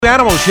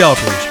Animal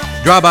shelters.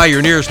 Drop by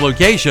your nearest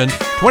location,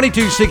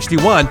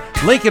 2261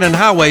 Lincoln and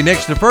Highway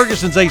next to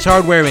Ferguson's Ace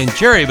Hardware in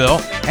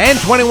Cherryville, and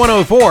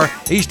 2104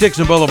 East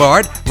Dixon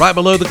Boulevard right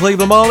below the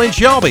Cleveland Mall in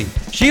Shelby.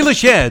 Sheila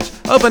Sheds,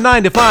 open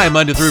 9 to 5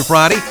 Monday through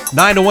Friday,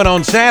 9 to 1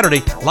 on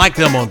Saturday. Like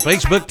them on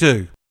Facebook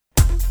too.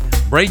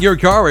 Bring your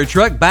car or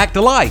truck back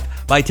to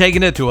life by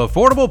taking it to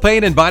Affordable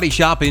Paint and Body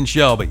Shop in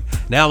Shelby.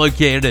 Now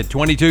located at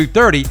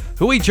 2230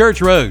 Huey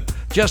Church Road,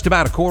 just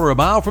about a quarter of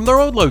a mile from their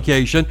old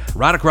location,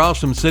 right across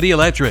from City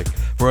Electric.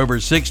 For over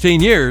 16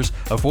 years,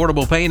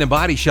 Affordable Paint and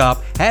Body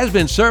Shop has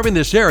been serving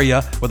this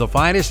area with the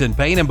finest in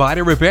paint and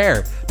body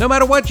repair. No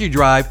matter what you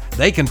drive,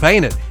 they can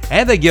paint it,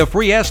 and they give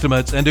free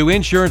estimates and do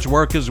insurance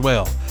work as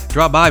well.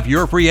 Drop by for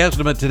your free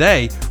estimate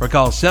today or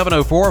call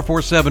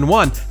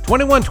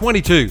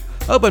 704-471-2122.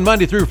 Open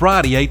Monday through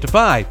Friday, 8 to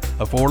 5.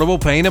 Affordable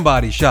Paint and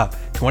Body Shop,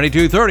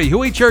 2230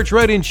 Huey Church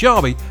Road in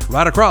Shelby,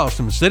 right across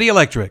from City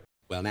Electric.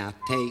 Well, now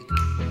take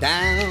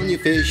down your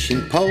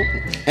fishing pole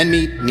and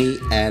meet me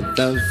at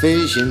the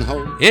fishing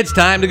hole. It's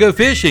time to go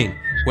fishing.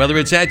 Whether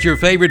it's at your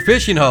favorite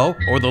fishing hole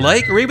or the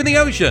lake or even the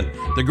ocean,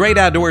 the Great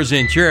Outdoors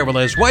in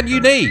Cherryville is what you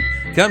need.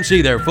 Come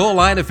see their full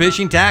line of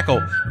fishing tackle.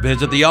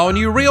 Visit the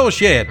all-new reel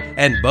shed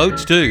and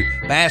boats too.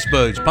 Bass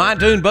boats,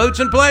 pontoon boats,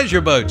 and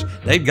pleasure boats.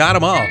 They've got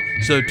them all.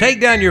 So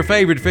take down your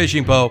favorite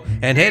fishing pole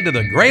and head to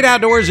the Great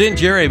Outdoors in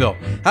Cherryville.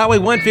 Highway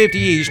 150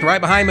 East,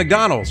 right behind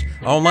McDonald's.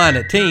 Online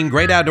at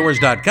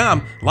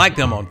teamgreatoutdoors.com. Like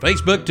them on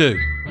Facebook too.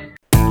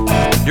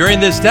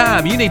 During this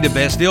time, you need the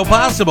best deal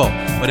possible.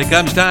 When it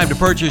comes time to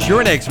purchase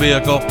your next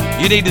vehicle,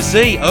 you need to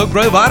see Oak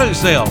Grove Auto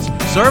Sales,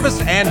 Service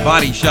and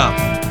Body Shop.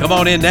 Come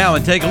on in now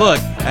and take a look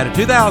at a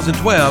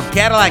 2012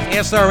 Cadillac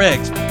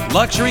SRX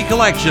Luxury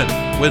Collection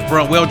with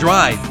front-wheel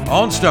drive,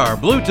 OnStar,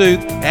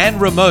 Bluetooth,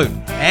 and remote,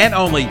 and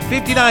only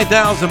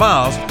 59,000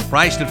 miles,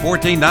 priced at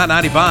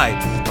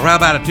 $14,995. Or how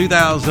about a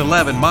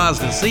 2011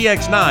 Mazda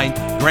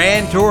CX-9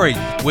 Grand Touring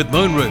with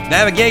moonroof,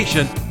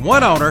 navigation,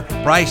 one owner,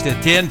 priced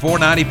at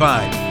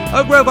 $10,495.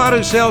 Oak Grove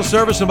Auto Sales,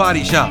 Service and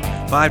Body Shop,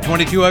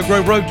 522 Oak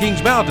Grove Road,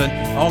 Kings Mountain,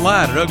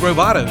 online at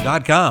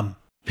oakgroveauto.com.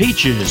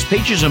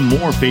 Peaches and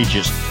more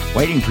peaches,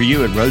 waiting for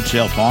you at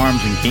Roadsale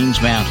Farms in Kings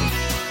Mountain.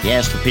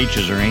 Yes, the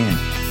peaches are in.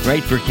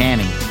 Great for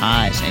canning,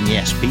 pies, and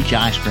yes, peach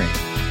ice cream.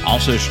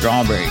 Also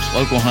strawberries,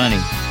 local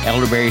honey,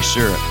 elderberry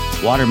syrup,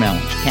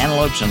 watermelons,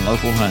 cantaloupes, and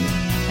local honey.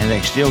 And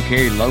they still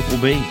carry local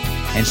bee.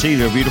 And see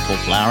their beautiful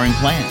flowering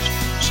plants.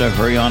 So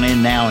hurry on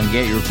in now and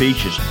get your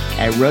peaches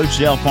at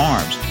Roadsale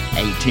Farms,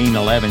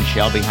 1811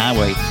 Shelby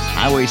Highway,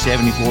 Highway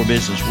 74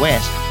 Business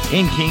West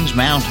in Kings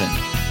Mountain.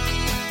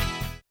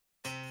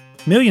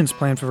 Millions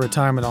plan for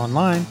retirement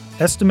online.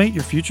 Estimate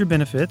your future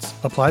benefits,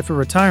 apply for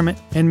retirement,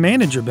 and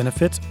manage your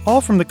benefits all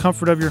from the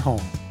comfort of your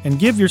home. And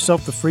give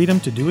yourself the freedom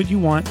to do what you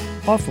want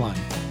offline.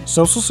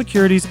 Social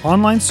Security's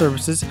online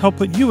services help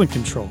put you in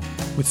control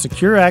with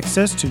secure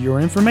access to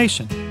your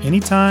information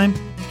anytime,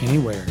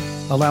 anywhere,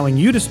 allowing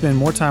you to spend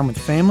more time with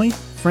family,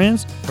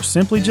 friends, or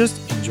simply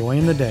just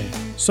enjoying the day.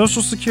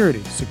 Social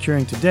Security,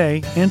 securing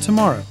today and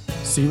tomorrow.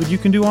 See what you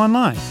can do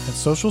online at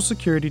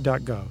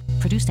socialsecurity.gov.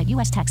 Produced at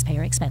U.S.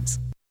 taxpayer expense.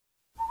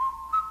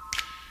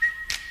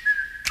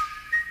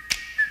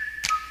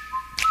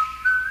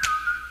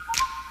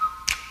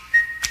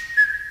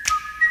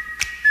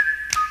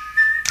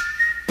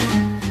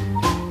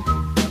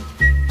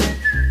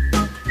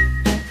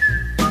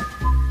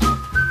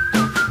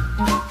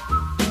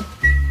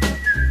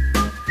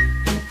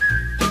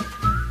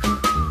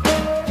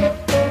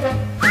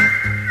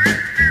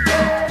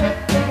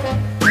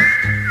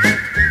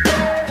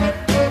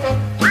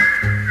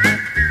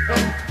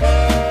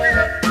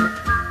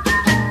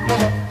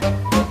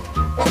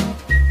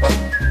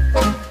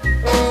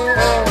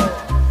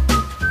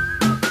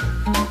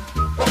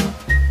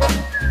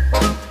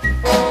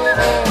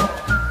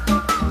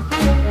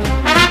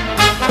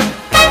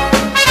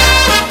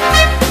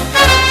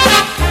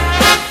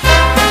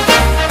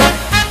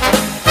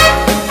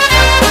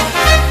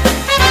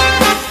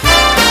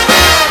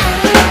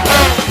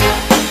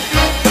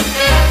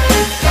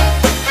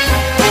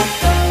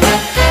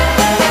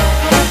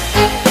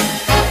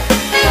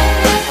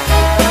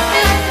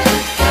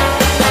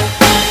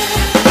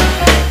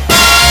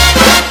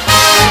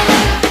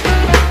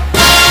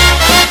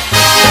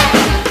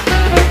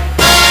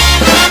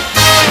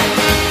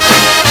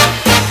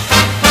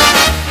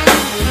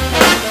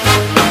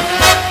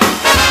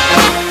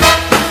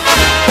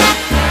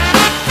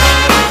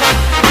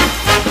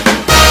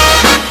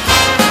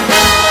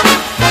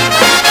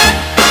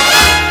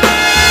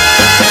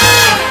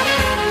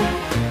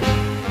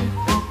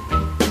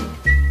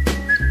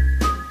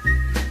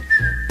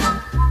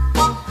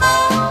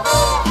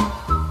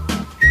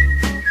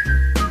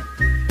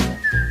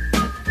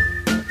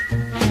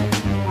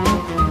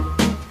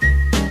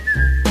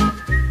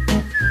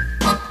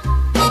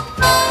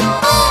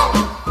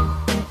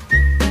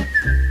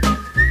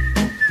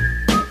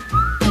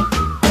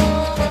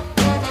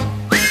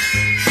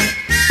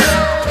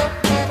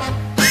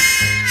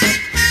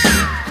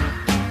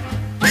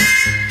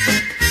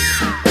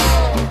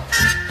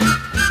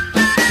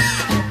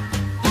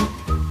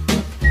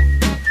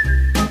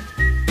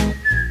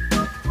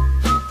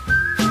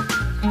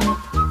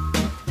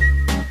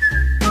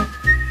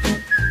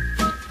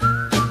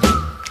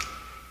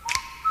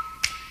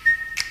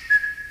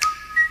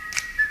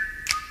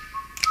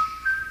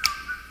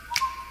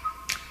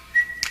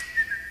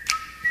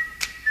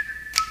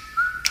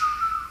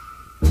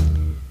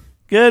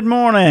 Good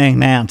morning.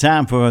 Now,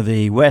 time for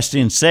the West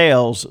End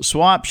Sales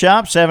Swap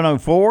Shop,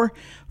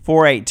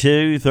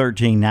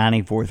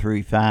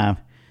 704-482-1390,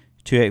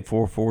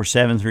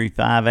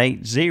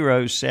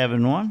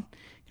 435-2844-735-8071.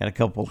 Got a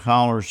couple of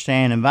callers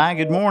standing by.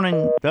 Good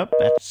morning. Oh,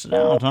 that's the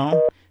dial tone.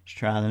 Let's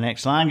try the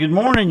next line. Good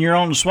morning. You're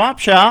on the Swap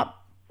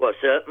Shop. What's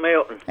up,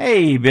 Milton?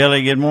 Hey,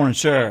 Billy. Good morning,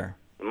 sir.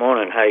 Good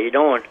morning. How you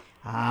doing?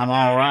 I'm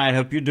all right.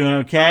 Hope you're doing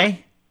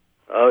okay.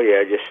 Oh,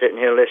 yeah, just sitting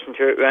here listening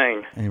to it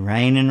rain.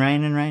 Raining.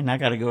 I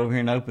got to go over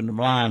here and open the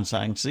blinds so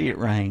I can see it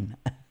rain.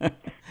 I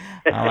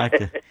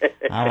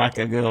like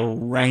a good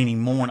old rainy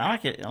morning. I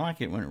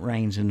like it when it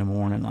rains in the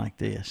morning like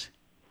this.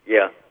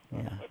 Yeah.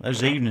 Yeah.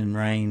 Those evening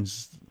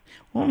rains,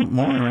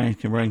 morning rains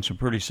can bring some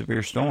pretty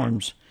severe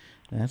storms.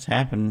 That's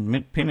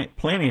happened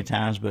plenty of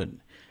times, but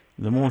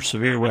the more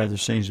severe weather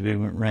seems to be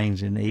when it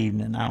rains in the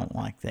evening. I don't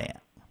like that.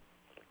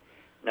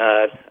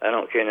 No, I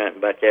don't care nothing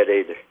about that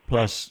either.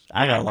 Plus,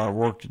 I got a lot of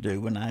work to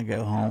do when I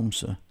go home,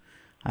 so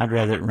I'd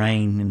rather it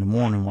rain in the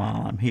morning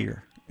while I'm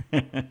here.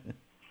 Get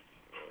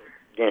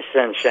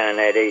sunshine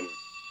that evening.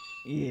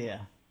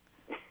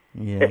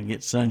 Yeah,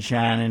 get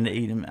sunshine in the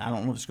evening. I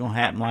don't know if it's going to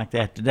happen like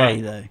that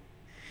today, though.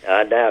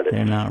 I doubt it.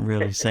 They're not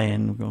really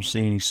saying we're going to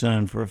see any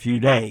sun for a few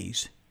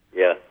days.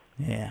 Yeah.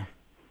 Yeah.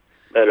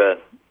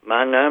 But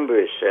my number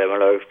is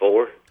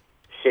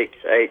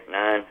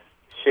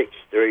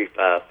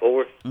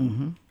 704-689-6354.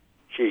 Mm-hmm.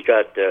 She's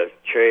got the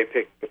cherry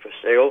picker for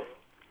sale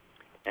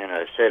and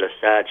a set of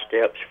side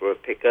steps for a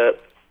pickup.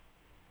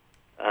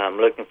 I'm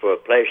looking for a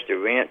place to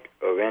rent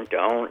or rent to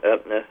own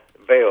up in the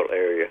VALE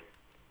area.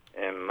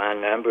 And my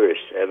number is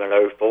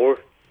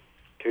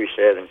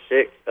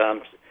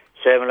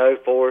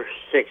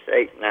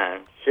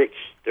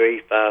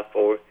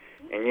 704-689-6354.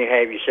 And you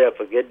have yourself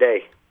a good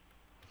day.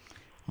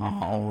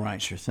 All right,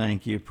 sir.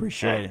 Thank you.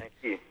 Appreciate it.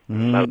 Thank you.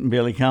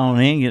 Billy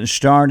calling in, getting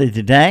started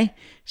today.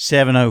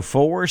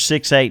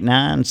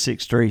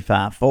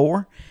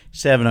 704-689-6354.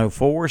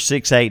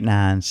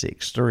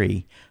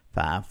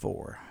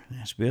 704-689-6354.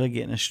 That's Billy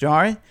getting us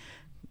started.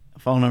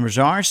 Phone numbers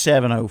are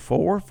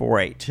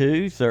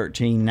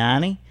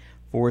 704-482-1390,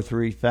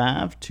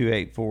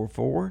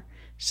 435-2844,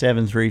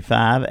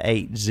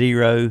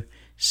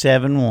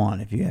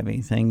 735-8071. If you have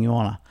anything you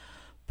want to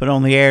put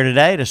on the air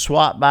today to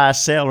swap, buy,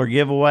 sell, or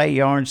give away,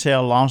 yard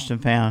sale, lost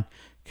and found,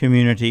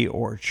 community,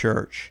 or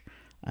church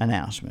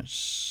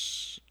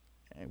announcements.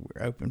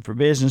 We're open for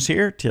business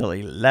here till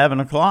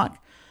 11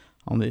 o'clock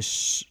on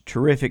this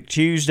terrific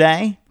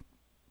Tuesday,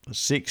 the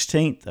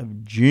 16th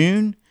of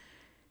June,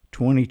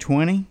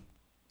 2020.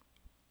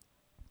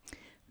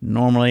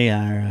 Normally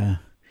our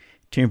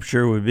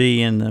temperature would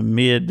be in the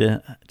mid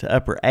to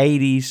upper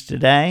 80s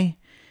today.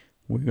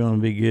 We're going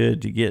to be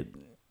good to get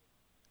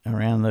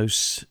around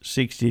those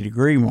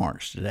 60-degree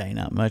marks today,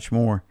 not much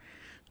more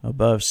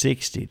above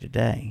 60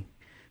 today.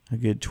 A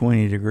good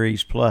 20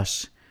 degrees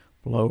plus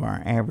below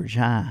our average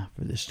high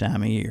for this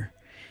time of year.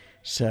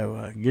 So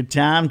a good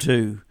time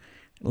to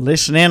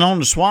listen in on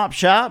the Swap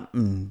Shop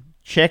and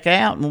check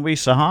out. It won't be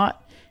so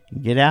hot.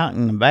 Get out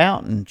and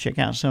about and check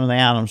out some of the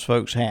items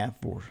folks have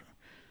for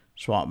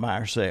swap, buy,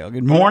 or sale.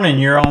 Good morning.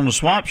 You're on the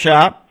Swap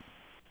Shop.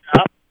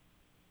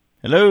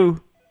 Hello.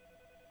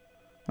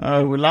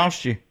 Oh, we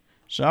lost you.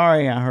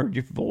 Sorry, I heard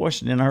your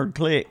voice and then I heard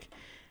click,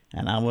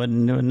 and I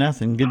wasn't doing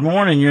nothing. Good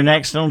morning. You're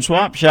next on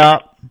Swap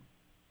Shop.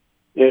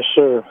 Yes,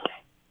 sir.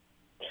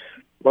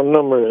 My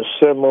number is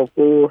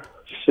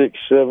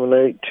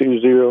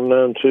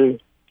 704-678-2092.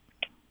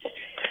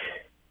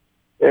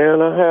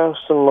 And I have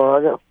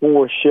I got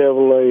 4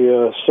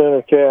 Chevrolet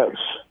center caps.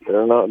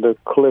 They're not the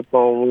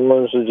clip-on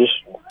ones. They're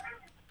just,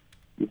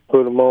 you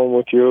put them on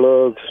with your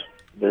lugs.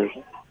 They're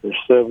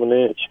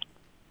 7-inch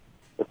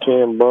for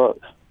 $10.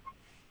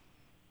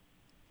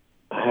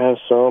 I have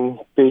some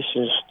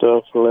fishing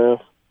stuff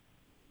left.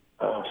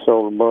 I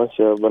sold a bunch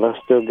of it, but I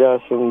still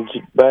got some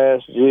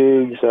bass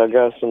jigs. I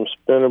got some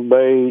spinner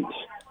baits.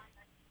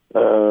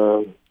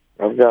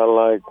 I've got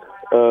like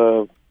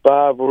 4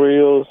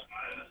 reels,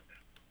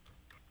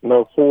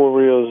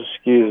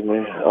 excuse me.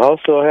 I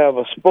also have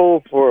a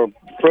spool for a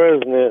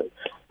president,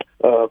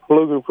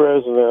 Fluger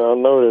president. I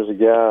know there's a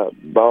guy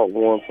that bought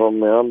one from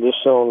me. I'm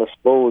just selling the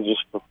spool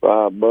just for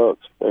 $5.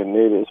 They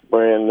need it. It's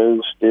brand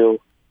new, still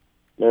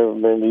never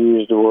been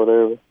used or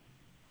whatever.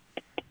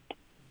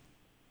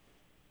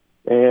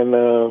 And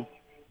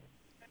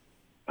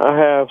I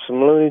have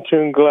some Looney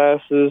Tune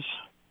glasses.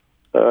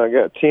 I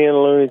got 10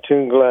 Looney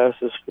Tune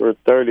glasses for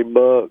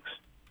 $30.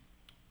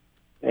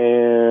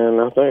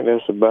 And I think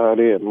that's about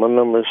it. My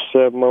number is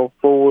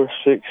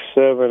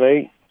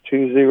 704-678-2092.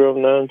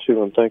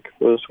 And thank you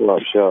for the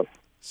Swap Shop.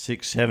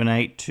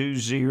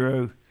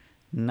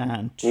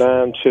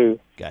 678-2092.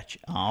 Gotcha.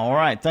 All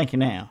right. Thank you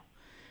now.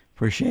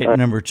 Appreciate it.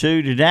 Number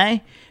 2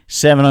 today,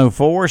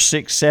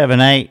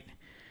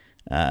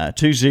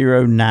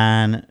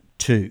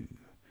 704-678-2092.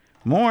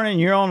 Morning,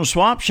 you're on the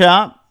Swap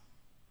Shop.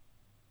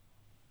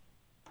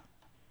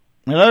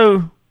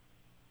 Hello?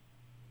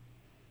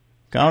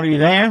 Caller, you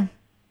there?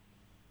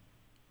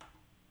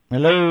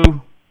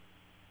 Hello?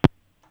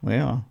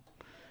 Well,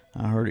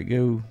 I heard it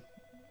go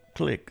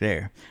click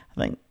there. I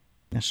think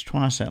that's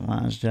twice that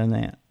line's done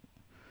that.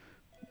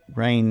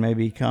 Rain may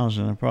be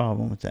causing a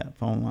problem with that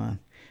phone line.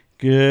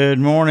 Good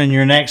morning.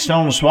 You're next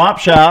on the Swap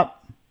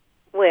Shop.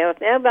 Well,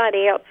 if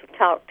nobody else will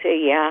talk to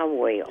you, I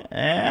will.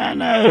 Yeah, I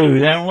know. They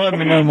don't love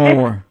me no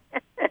more.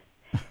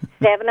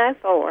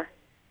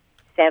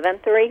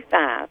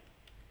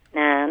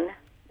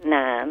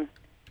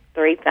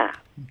 704-735-9935.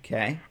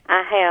 Okay.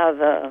 I have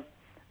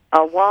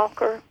a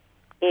walker.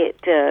 It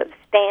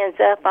stands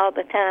up all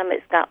the time.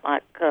 It's got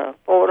like 4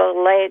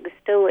 little legs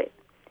to it.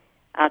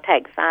 I'll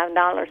take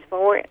 $5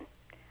 for it.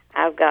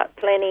 I've got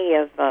plenty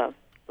of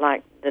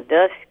like the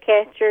dust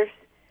catchers,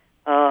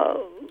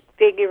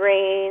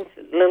 figurines,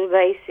 little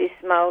vases,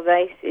 small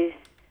vases.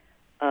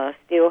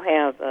 Still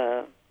have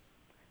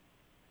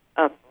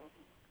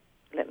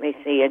let me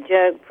see, a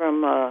jug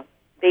from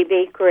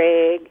B.B.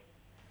 Craig.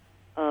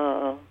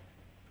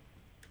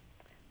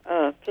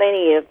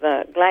 Plenty of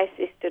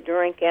glasses to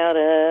drink out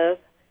of.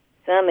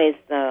 Some is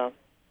a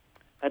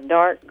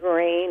dark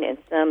green and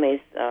some is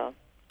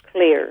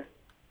clear.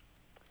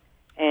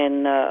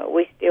 And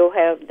we still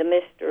have the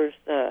Mister's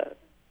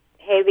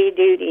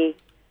heavy-duty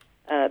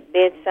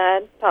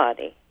bedside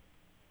potty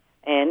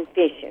and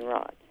fishing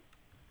rods.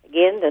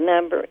 Again, the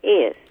number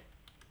is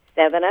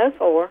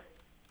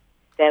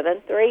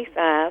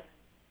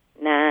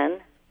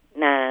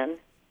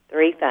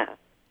 704-735-9935.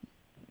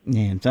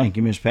 Yeah, thank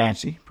you, Miss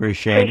Patsy.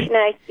 Appreciate it.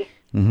 Appreciate you.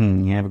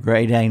 You have a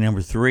great day.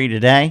 Number 3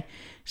 today,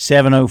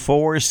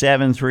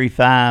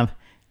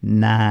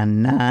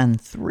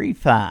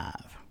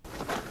 704-735-9935.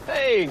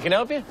 Hey, can I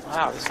help you?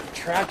 Wow, this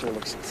tractor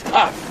looks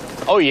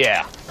tough. Oh,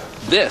 yeah.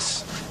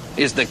 This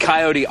is the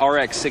Coyote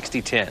RX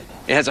 6010.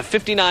 It has a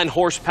 59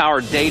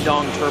 horsepower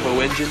Daedong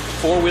turbo engine,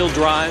 4-wheel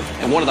drive,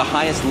 and one of the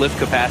highest lift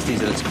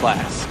capacities in its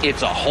class.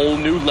 It's a whole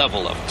new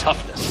level of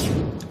toughness.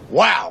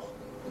 Wow,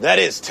 that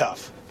is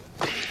tough.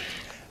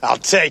 I'll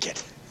take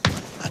it.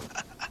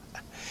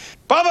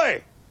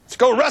 Bubby, let's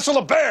go wrestle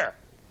a bear.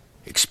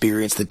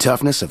 Experience the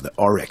toughness of the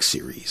RX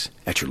series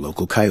at your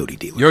local Coyote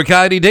dealer. Your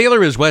Coyote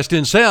dealer is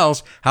Weston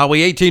Sells,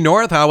 Highway 18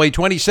 North, Highway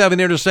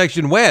 27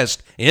 intersection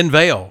west in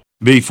Vale.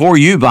 Before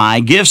you buy,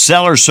 give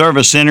Seller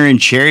Service Center in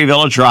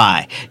Cherryville a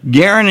try.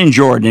 Garen and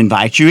Jordan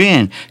invite you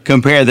in.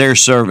 Compare their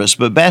service,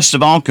 but best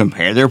of all,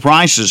 compare their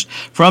prices.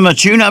 From a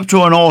tune-up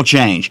to an oil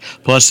change.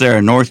 Plus, they're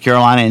a North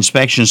Carolina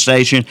inspection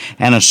station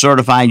and a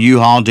certified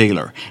U-Haul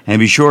dealer.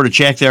 And be sure to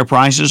check their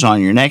prices on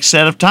your next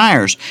set of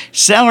tires.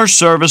 Seller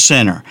Service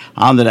Center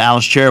on the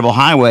Dallas-Cherryville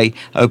Highway,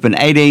 open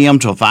 8 a.m.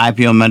 till 5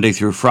 p.m. Monday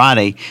through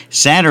Friday.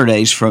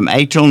 Saturdays from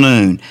 8 till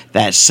noon.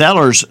 That's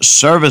Sellers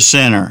Service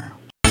Center.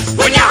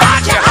 When you're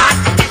hot, you're hot.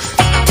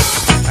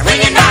 When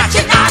you're not,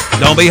 you're not.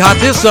 Don't be hot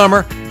this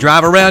summer.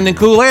 Drive around in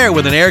cool air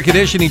with an air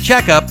conditioning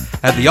checkup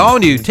at the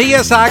all-new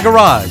TSI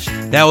Garage.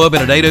 Now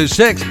open at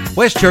 806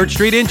 West Church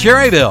Street in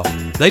Cherryville.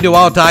 They do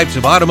all types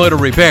of automotive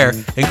repair,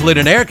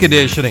 including air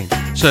conditioning.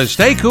 So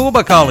stay cool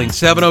by calling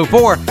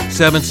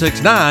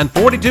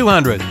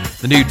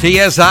 704-769-4200. The new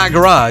TSI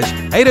Garage,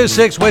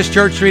 806 West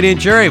Church Street in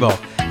Cherryville.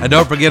 And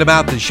don't forget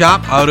about the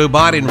Shop, Auto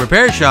Body and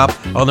Repair Shop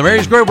on the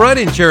Marys Grove Road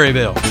in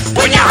Cherryville.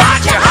 When you're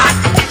hot, you're hot.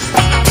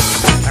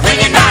 When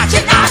you're not,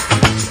 you're not.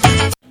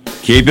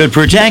 Keep it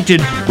protected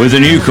with a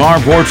new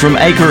carport from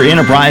Acre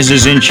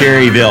Enterprises in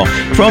Cherryville.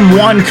 From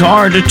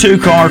 1-car to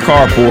 2-car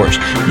carports,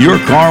 your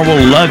car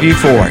will love you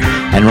for it.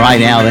 And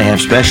right now they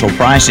have special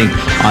pricing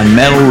on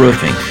metal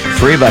roofing.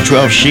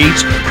 3x12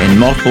 sheets in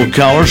multiple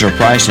colors are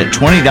priced at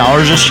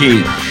 $20 a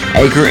sheet.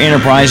 Acre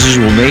Enterprises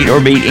will meet or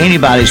beat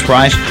anybody's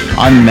price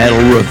on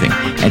metal roofing.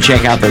 And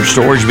check out their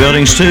storage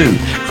buildings too.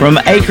 From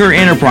Acre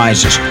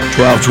Enterprises,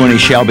 1220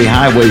 Shelby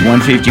Highway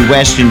 150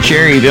 West in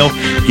Cherryville.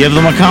 Give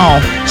them a call,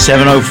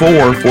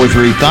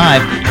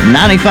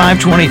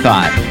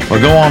 704-435-9525. Or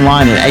go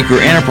online at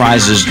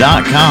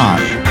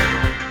acreenterprises.com.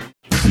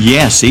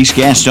 Yes, East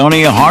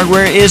Gastonia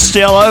Hardware is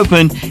still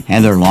open,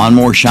 and their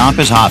lawnmower shop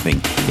is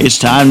hopping. It's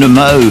time to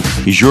mow.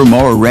 Is your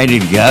mower ready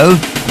to go?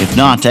 If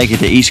not, take it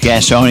to East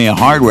Gastonia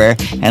Hardware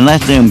and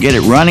let them get it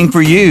running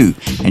for you.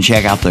 And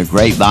check out their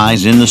great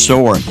buys in the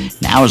store.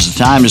 Now is the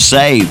time to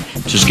save.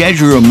 To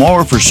schedule your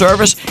mower for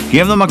service,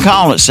 give them a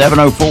call at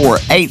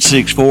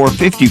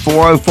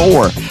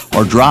 704-864-5404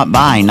 or drop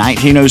by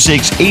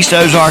 1906 East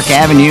Ozark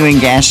Avenue in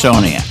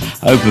Gastonia.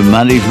 Open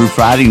Monday through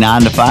Friday,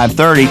 9 to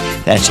 5:30.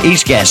 That's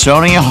East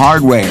Gastonia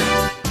Hardware.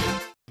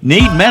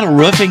 Need metal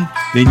roofing?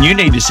 Then you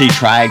need to see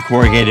Triad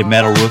Corrugated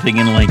Metal Roofing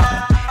in Lincoln.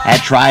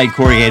 At Triad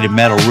Corrugated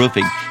Metal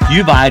Roofing,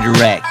 you buy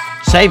direct,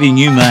 saving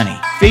you money.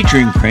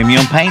 Featuring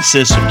premium paint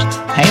systems,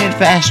 painted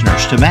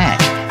fasteners to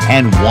match,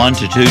 and 1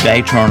 to 2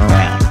 day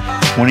turnaround.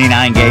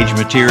 29 gauge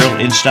material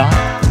in stock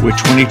with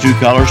 22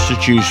 colors to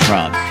choose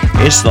from.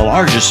 It's the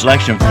largest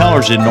selection of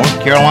colors in North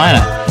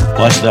Carolina.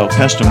 Plus, they'll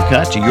custom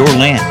cut to your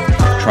length.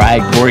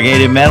 Triad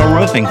Corrugated Metal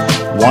Roofing,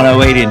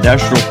 108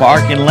 Industrial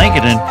Park in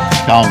Lincoln.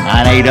 Call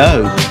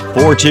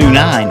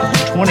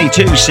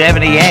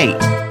 980-429-2278.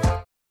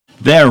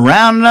 They're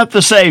rounding up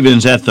the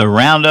savings at the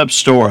Roundup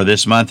store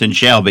this month in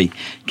Shelby.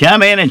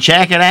 Come in and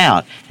check it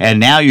out. And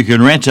now you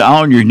can rent to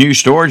own your new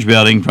storage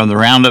building from the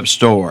Roundup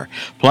store.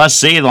 Plus,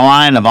 see the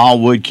line of all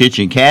wood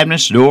kitchen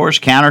cabinets, doors,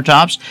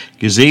 countertops,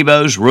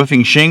 gazebos,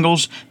 roofing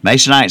shingles,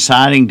 masonite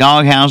siding,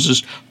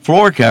 doghouses,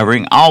 floor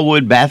covering, all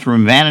wood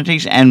bathroom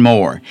vanities, and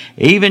more.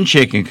 Even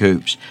chicken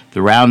coops.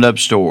 The Roundup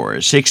store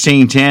is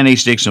 1610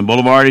 East Dixon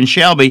Boulevard in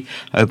Shelby.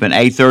 Open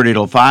 8:30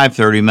 till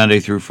 5:30 Monday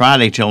through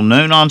Friday till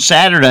noon on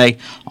Saturday.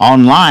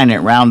 Online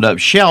at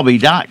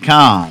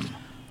roundupshelby.com.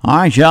 All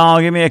right,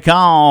 y'all, give me a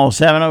call,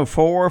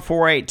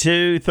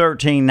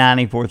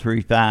 704-482-1390,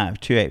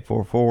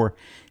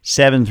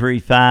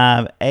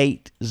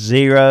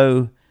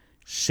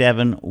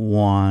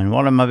 435-2844-735-8071.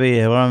 What am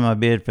I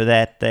bid for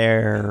that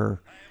there?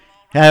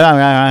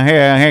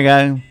 Here you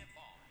go.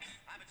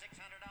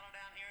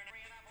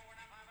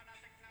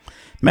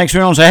 Makes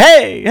me want to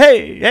say,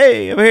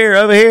 hey,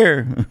 over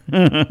here.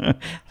 I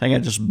think I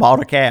just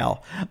bought a cow.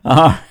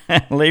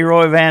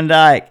 Leroy Van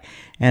Dyke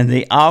and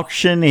the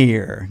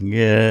Auctioneer.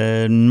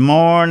 Good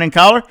morning,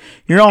 caller.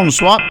 You're on the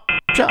Swap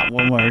Shop.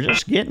 Well, we're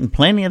just getting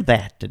plenty of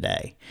that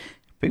today.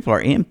 People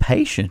are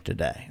impatient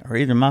today, or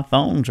either my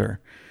phones are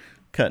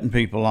cutting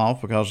people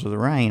off because of the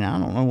rain. I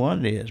don't know what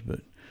it is,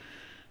 but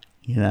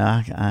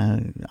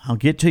I'll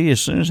get to you as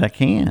soon as I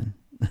can.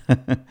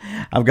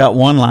 I've got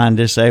one line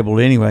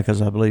disabled anyway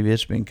because I believe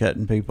it's been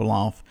cutting people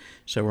off.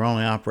 So we're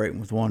only operating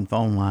with one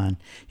phone line.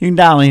 You can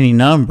dial any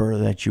number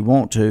that you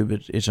want to,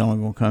 but it's only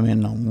going to come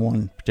in on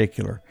one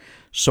particular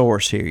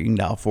source here. You can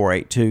dial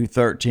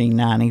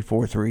 482-1390,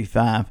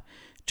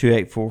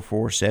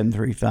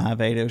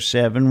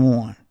 435-2844-735-8071.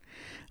 All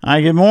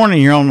right, good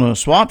morning. You're on the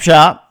Swap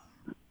Shop.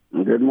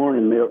 Good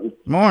morning, Milton.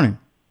 Morning.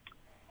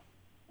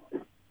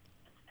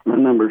 My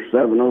number is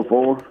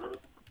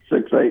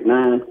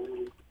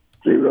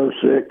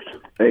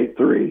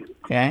 704-689-0683.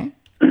 Okay.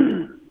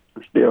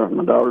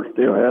 My daughter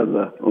still has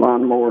a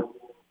lawnmower,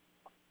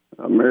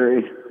 a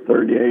Mary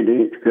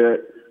 38-inch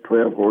cut,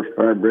 12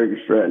 horsepower Briggs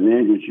Stratton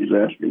engine. She's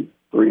asking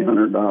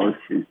 $300.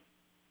 She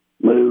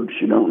moved.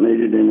 She don't need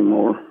it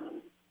anymore.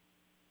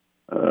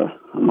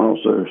 I'm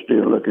also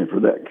still looking for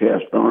that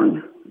cast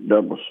iron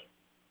double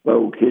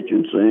bowl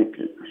kitchen sink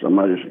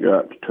somebody's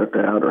got took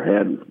out or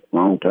had a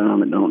long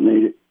time and don't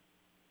need it.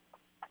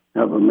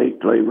 Have a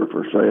meat cleaver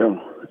for sale.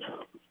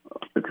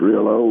 It's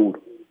real old.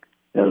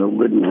 Has a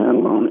wooden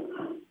handle on it.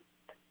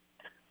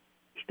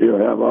 Still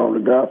have all the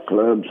golf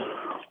clubs.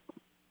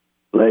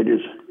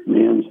 Ladies,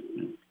 men's,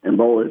 and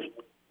boys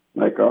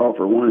make an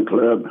offer one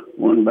club,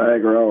 one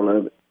bag, or all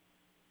of it.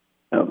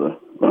 Have a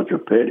bunch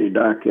of petty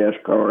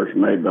die-cast cars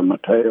made by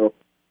Mattel.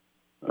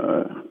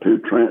 2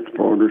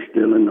 transporters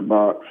still in the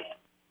box.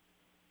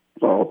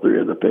 All 3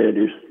 of the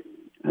petties.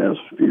 Has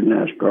a few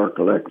NASCAR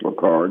collectible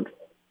cards,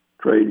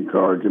 trading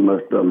cards, and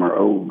most of them are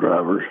old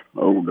drivers,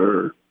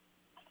 older.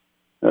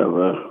 Have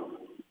a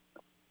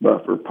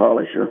buffer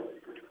polisher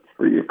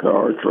for your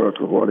car,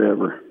 truck, or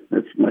whatever.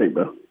 It's made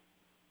by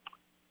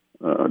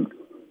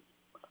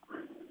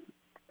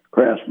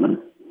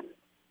Craftsman,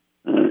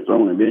 and it's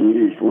only been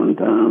used one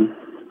time.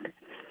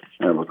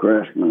 Have a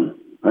Craftsman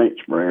paint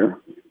sprayer,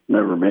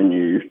 never been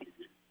used.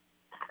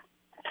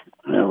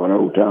 Have an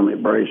old Tommy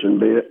bracing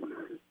bit,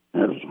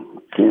 has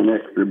 10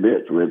 extra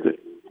bits with it,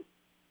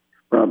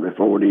 probably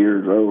 40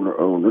 years old or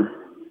older.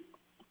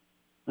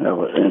 Have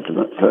an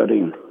intimate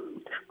putting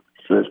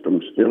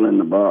system still in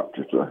the box.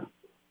 It's a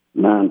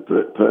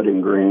 9-foot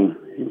putting green.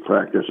 You can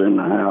practice in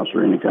the house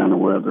or any kind of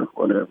weather,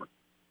 whatever.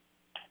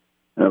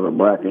 Have a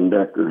Black &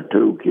 Decker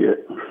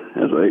toolkit.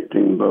 Has an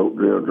 18-volt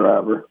drill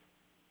driver.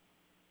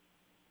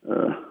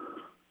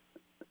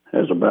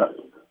 Has about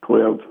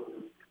 12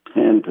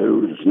 hand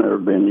tools. It's never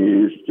been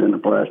used. It's in a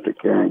plastic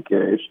carrying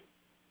case.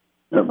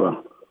 Have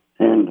a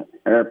hand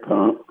air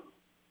pump,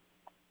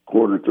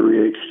 1/4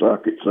 3/8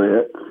 socket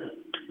set.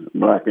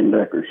 Black &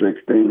 Decker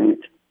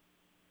 16-inch.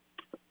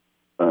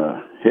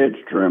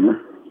 Hedge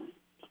trimmer.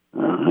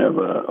 Have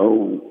a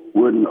old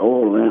wooden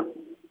oil lamp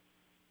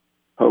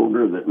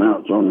holder that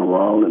mounts on the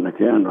wall, and the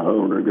candle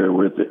holder go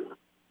with it.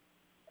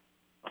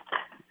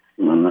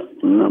 My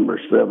number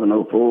is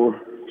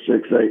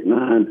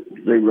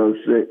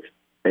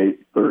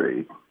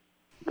 704-689-0683.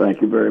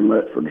 Thank you very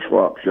much for the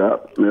Swap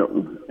Shop,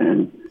 Milton,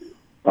 and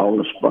all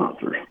the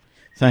sponsors.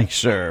 Thanks,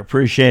 sir.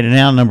 Appreciate it.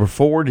 Now, number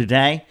 4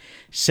 today,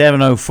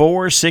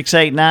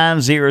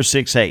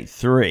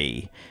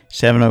 704-689-0683.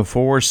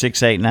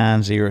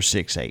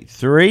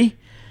 704-689-0683.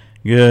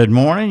 Good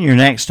morning. You're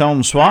next on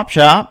the Swap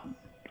Shop.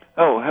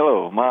 Oh,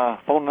 hello. My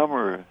phone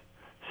number is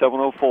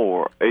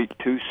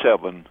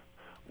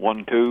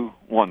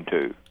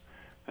 704-827-1212.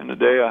 And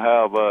today I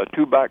have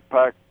 2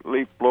 backpack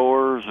leaf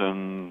blowers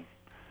and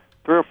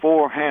 3 or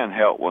 4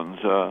 handheld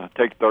ones.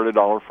 Take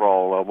 $30 for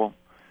all of them.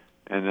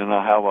 And then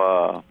I have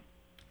a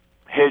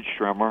hedge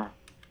trimmer,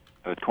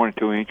 a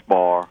 22-inch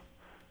bar.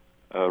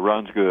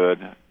 Runs good.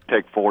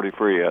 Take $40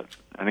 for it.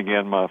 And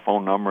again, my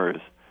phone number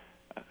is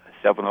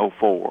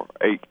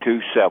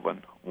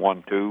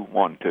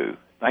 704-827-1212.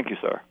 Thank you,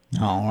 sir.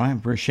 All right.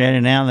 Appreciate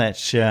it. Now,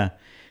 that's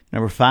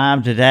Number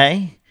 5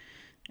 today,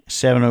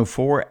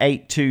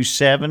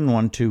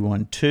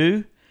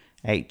 704-827-1212,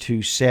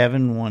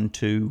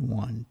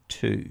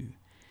 827-1212.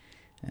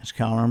 That's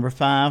call number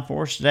 5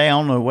 for us today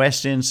on the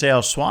West End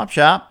Sales Swap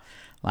Shop.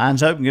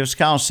 Lines open. Give us a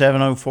call,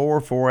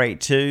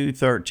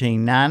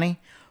 704-482-1390,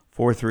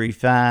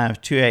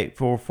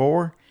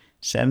 435-2844,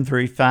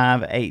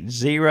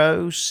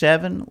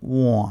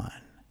 735-8071.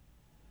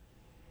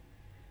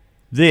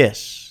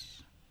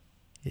 This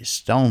is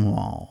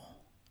Stonewall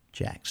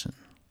Jackson.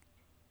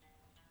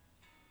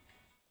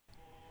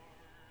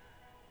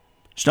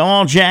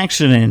 Stonewall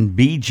Jackson and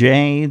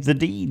BJ the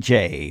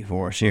DJ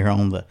for us here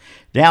on the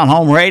Down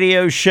Home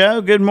Radio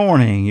Show. Good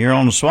morning. You're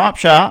on the Swap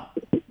Shop.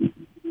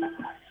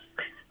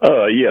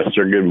 Yes,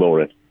 sir. Good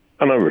morning.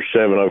 My number is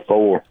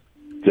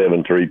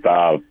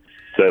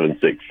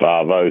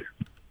 704-735-7650.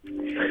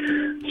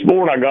 This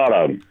morning I got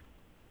a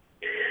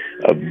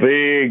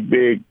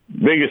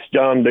biggest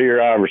John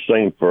Deere I ever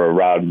seen for a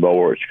riding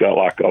mower. It's got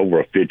like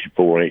over a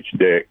 54-inch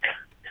deck,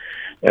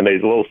 and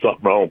there's a little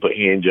something wrong with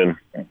the engine,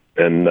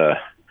 and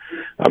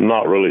I'm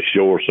not really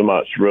sure.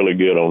 Somebody's really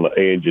good on the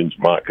engines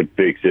might could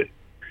fix it,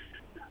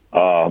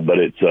 but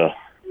it's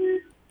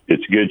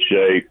good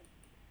shape.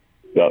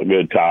 Got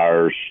good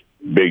tires,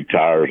 big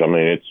tires. I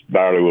mean, it's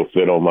barely will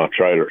fit on my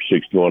trailer at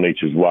 61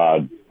 inches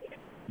wide.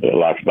 It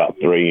likes about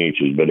 3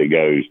 inches, but it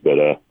goes.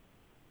 But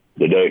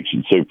the deck's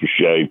in super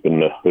shape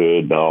and the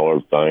hood and all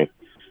everything.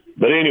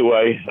 But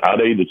anyway,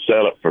 I'd either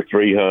sell it for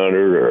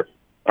 $300 or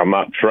I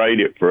might trade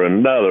it for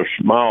another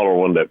smaller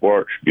one that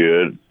works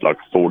good, like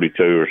a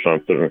 42 or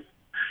something, or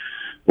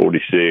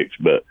 46.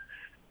 But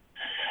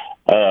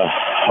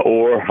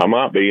or I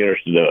might be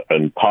interested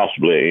in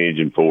possibly an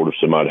engine for it if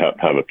somebody have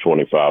to have a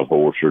 25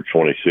 horse or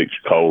 26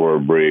 Kohler or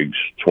Briggs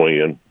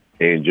twin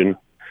engine,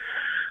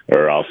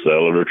 or I'll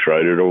sell it or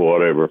trade it or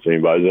whatever if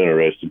anybody's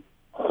interested.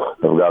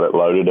 I've got it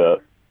loaded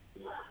up.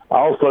 I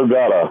also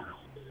got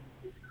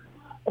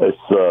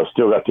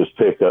still got this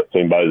pickup if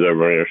anybody's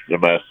ever interested.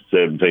 I'm at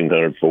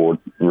 1700 Ford.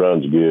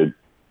 Runs good.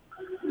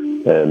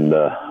 And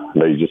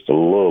needs just a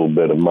little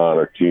bit of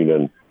minor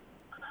tuning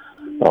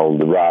on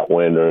the right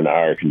window and the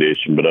air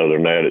condition, but other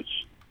than that, it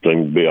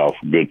seems to be off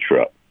a good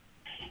truck.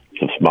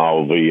 It's a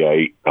small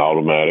V8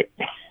 automatic.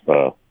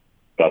 Got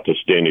the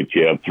extended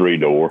cab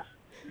 3-door.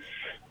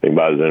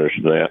 Anybody's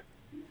interested in that.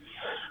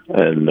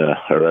 And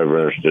or ever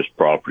interested in this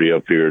property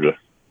up here to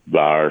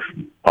buy or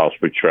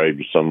possibly trade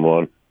with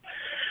someone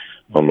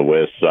on the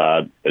west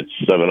side. It's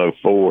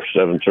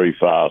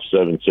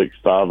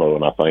 704-735-7650,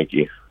 and I thank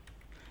you.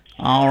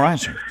 All right,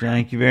 sir.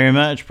 Thank you very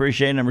much.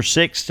 Appreciate number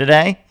 6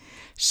 today.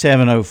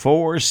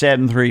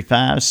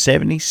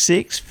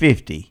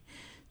 704-735-7650.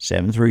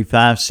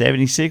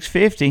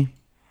 735-7650.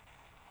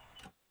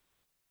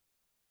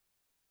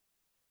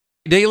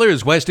 Dealer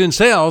is West End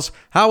Sales,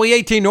 Highway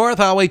 18 North,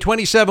 Highway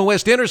 27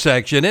 West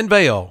intersection in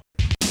Vale.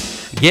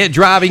 Get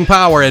driving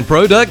power and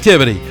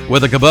productivity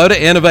with a Kubota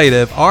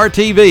Innovative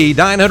RTV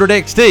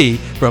 900XT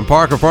from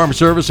Parker Farm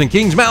Service in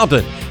Kings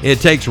Mountain.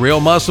 It takes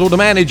real muscle to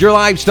manage your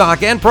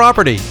livestock and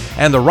property,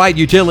 and the right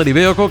utility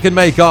vehicle can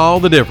make all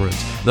the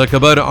difference. The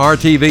Kubota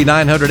RTV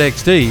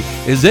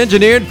 900XT is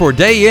engineered for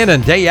day in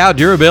and day out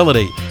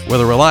durability with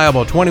a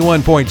reliable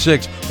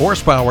 21.6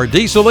 horsepower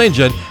diesel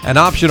engine, an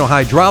optional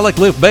hydraulic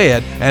lift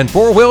bed, and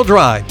 4-wheel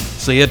drive.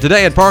 See it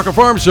today at Parker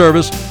Farm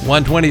Service,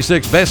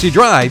 126 Bessie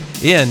Drive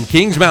in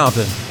Kings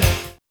Mountain.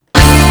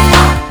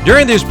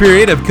 During this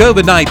period of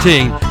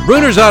COVID-19,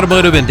 Bruner's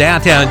Automotive in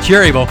downtown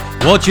Cherryville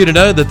wants you to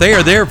know that they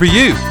are there for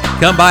you.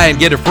 Come by and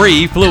get a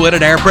free fluid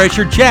and air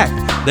pressure check.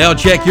 They'll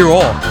check your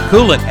oil,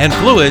 coolant, and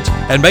fluids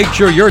and make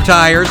sure your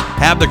tires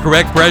have the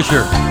correct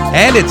pressure.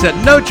 And it's at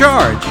no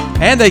charge.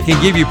 And they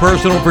can give you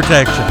personal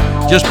protection.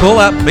 Just pull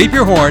up, beep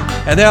your horn,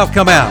 and they'll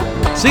come out.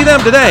 See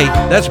them today.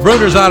 That's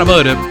Bruner's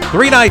Automotive,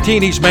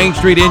 319 East Main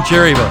Street in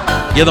Cherryville.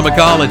 Give them a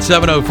call at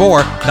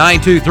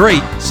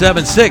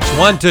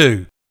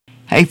 704-923-7612.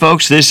 Hey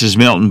folks, this is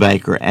Milton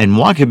Baker, and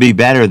what could be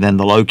better than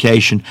the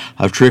location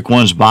of Trick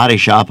One's Body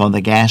Shop on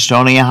the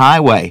Gastonia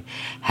Highway?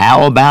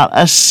 How about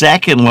a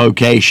second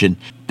location?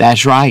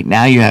 That's right,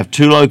 now you have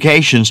 2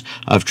 locations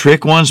of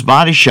Trick One's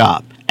Body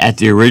Shop. At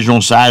the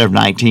original site of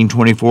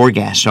 1924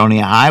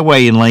 Gastonia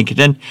Highway in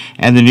Lincoln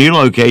and the new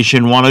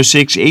location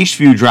 106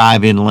 Eastview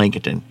Drive in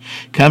Lincoln.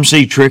 Come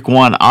see Trick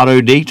One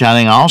Auto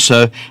Detailing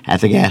also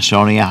at the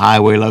Gastonia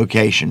Highway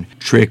location.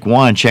 Trick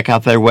One, check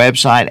out their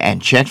website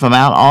and check them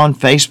out on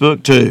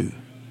Facebook too.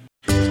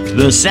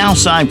 The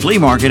Southside Flea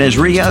Market has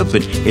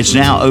reopened. It's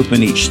now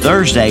open each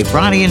Thursday,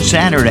 Friday, and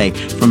Saturday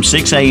from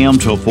 6 a.m.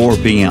 till 4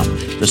 p.m.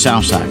 The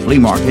Southside Flea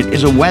Market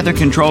is a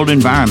weather-controlled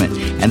environment,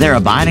 and they're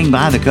abiding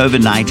by the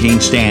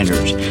COVID-19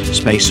 standards.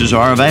 Spaces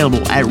are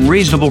available at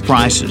reasonable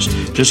prices.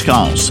 Just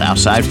call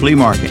Southside Flea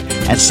Market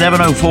at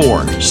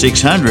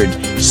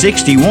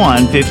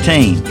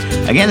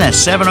 704-600-6115. Again, that's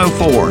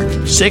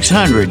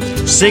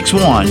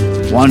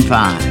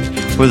 704-600-6115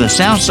 for the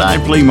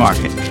Southside Flea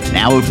Market.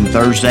 Now open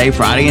Thursday,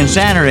 Friday, and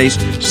Saturdays,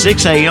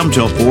 6 a.m.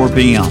 till 4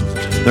 p.m.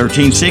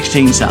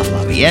 1316 South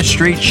Lafayette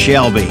Street,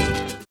 Shelby.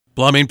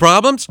 Plumbing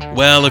problems?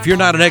 Well, if you're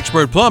not an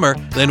expert plumber,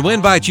 then we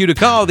invite you to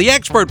call the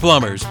Expert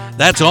Plumbers.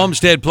 That's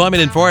Olmsted Plumbing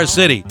in Forest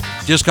City.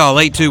 Just call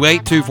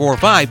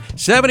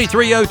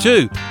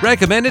 828-245-7302.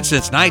 Recommended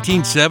since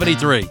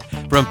 1973.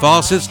 From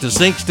faucets to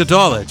sinks to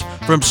toilets,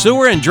 from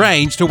sewer and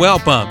drains to well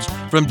pumps,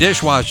 from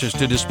dishwashers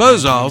to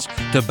disposals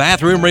to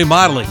bathroom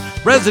remodeling,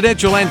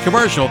 residential and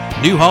commercial,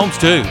 new homes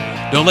too.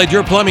 Don't let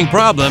your plumbing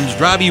problems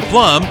drive you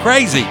plumb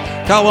crazy.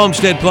 Call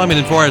Olmsted Plumbing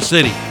in Forest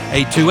City,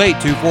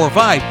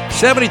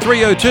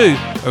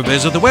 828-245-7302, or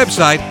visit the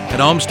website at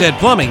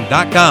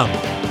olmstedplumbing.com.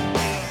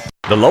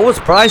 The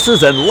lowest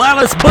prices and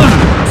loudest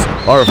booms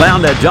are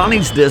found at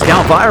Johnny's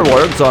Discount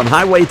Fireworks on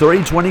Highway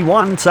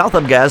 321 south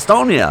of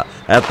Gastonia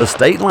at the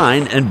state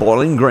line in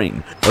Bowling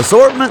Green.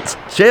 Assortments,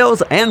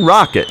 shells, and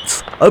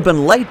rockets.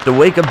 Open late the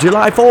week of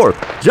July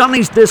 4th.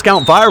 Johnny's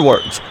Discount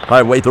Fireworks,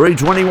 Highway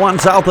 321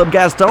 south of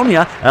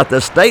Gastonia at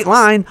the state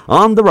line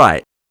on the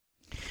right.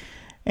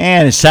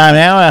 And it's time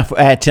now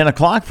at 10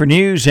 o'clock for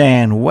news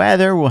and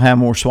weather. We'll have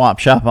more Swap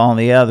Shop on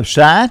the other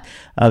side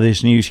of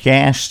this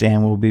newscast,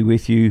 and we'll be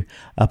with you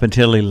up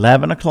until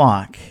 11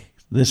 o'clock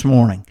this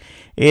morning.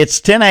 It's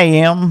 10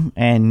 a.m.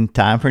 and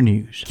time for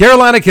news.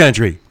 Carolina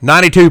Country,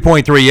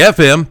 92.3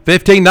 FM,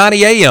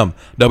 1590 AM,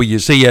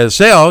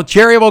 WCSL,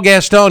 Cherryville,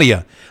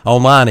 Gastonia.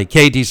 Online at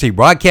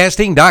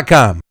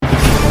ktcbroadcasting.com.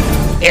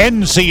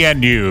 NCN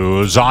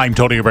News, I'm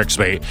Tony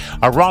Rixby.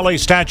 A Raleigh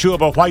statue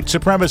of a white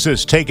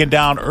supremacist taken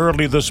down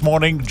early this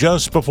morning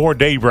just before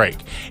daybreak.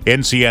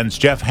 NCN's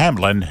Jeff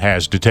Hamlin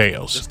has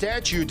details. The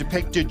statue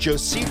depicted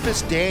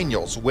Josephus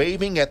Daniels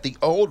waving at the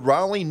old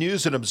Raleigh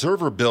News and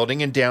Observer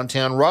building in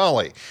downtown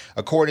Raleigh.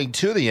 According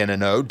to the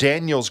NNO,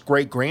 Daniels'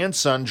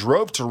 great-grandson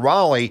drove to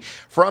Raleigh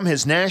from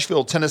his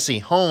Nashville, Tennessee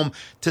home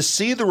to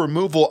see the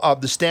removal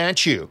of the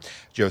statue.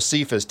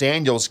 Josephus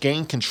Daniels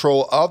gained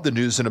control of the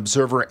News and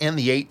Observer in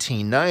the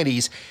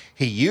 1890s.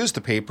 He used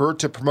the paper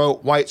to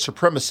promote white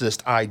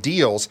supremacist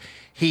ideals.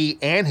 He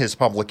and his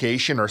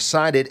publication are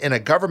cited in a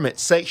government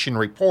section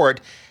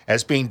report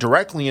as being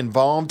directly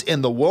involved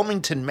in the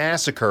Wilmington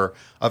Massacre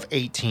of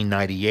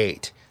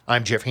 1898.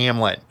 I'm Jeff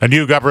Hamlin. A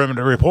new government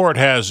report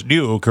has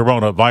new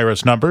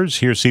coronavirus numbers.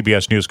 Here's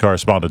CBS News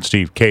correspondent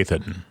Steve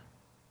Kathan.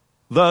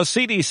 The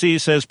CDC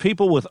says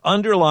people with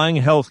underlying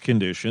health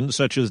conditions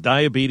such as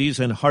diabetes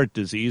and heart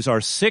disease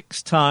are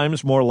 6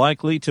 times more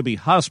likely to be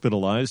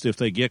hospitalized if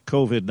they get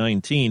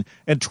COVID-19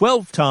 and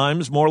 12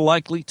 times more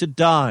likely to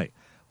die.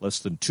 Less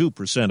than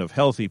 2% of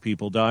healthy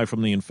people die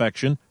from the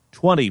infection.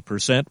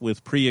 20%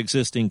 with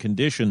pre-existing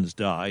conditions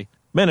die.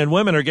 Men and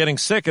women are getting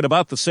sick at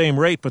about the same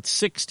rate, but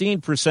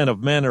 16%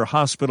 of men are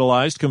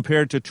hospitalized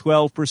compared to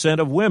 12%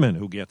 of women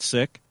who get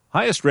sick.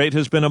 Highest rate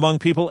has been among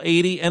people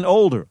 80 and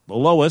older, the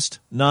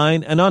lowest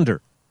 9 and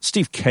under.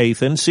 Steve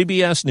Kathan,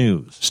 CBS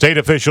News. State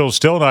officials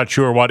still not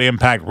sure what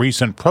impact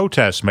recent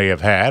protests may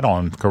have had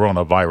on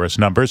coronavirus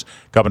numbers.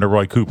 Governor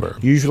Roy Cooper.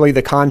 Usually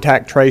the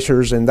contact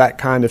tracers in that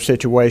kind of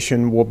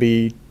situation will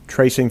be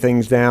tracing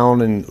things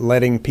down and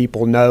letting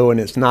people know, and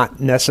it's not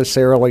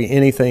necessarily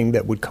anything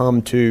that would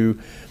come to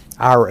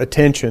our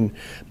attention,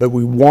 but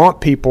we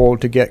want people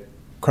to get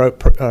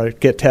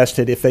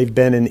tested if they've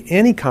been in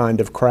any kind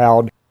of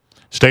crowd.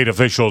 State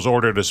officials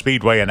ordered a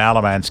speedway in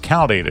Alamance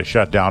County to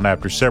shut down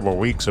after several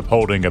weeks of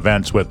holding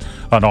events with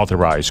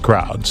unauthorized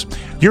crowds.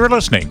 You're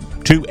listening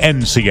to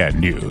NCN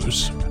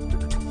News.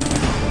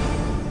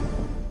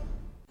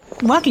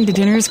 Walking to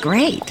dinner is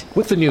great.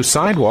 With the new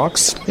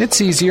sidewalks,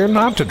 it's easier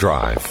not to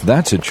drive.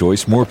 That's a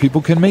choice more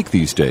people can make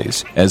these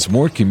days, as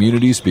more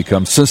communities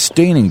become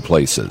sustaining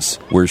places,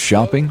 where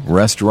shopping,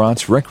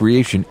 restaurants,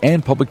 recreation,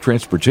 and public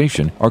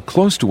transportation are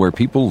close to where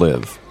people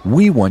live.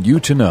 We want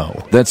you to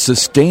know that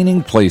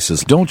sustaining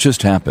places don't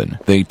just happen,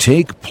 they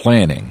take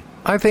planning.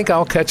 I think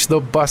I'll catch the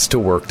bus to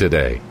work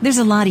today. There's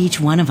a lot each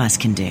one of us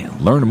can do.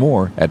 Learn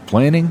more at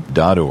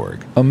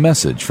planning.org. A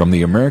message from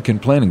the American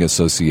Planning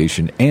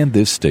Association and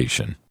this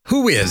station.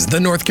 Who is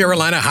the North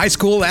Carolina High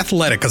School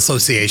Athletic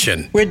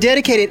Association? We're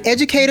dedicated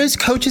educators,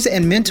 coaches,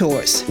 and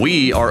mentors.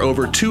 We are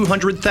over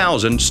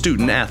 200,000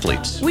 student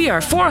athletes. We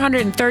are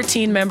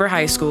 413 member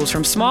high schools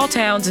from small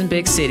towns and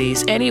big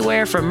cities,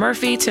 anywhere from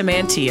Murphy to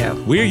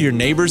Manteo. We're your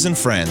neighbors and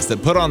friends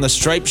that put on the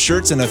striped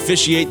shirts and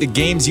officiate the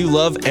games you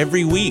love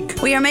every week.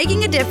 We are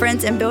making a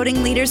difference in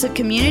building leaders of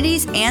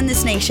communities and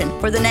this nation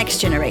for the next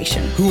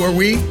generation. Who are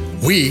we?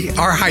 We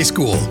are high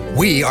school.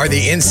 We are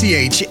the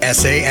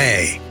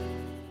NCHSAA.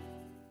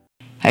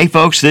 Hey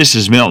folks, this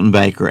is Milton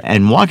Baker,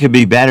 and what could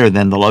be better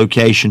than the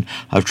location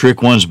of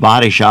Trick One's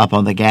Body Shop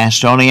on the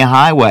Gastonia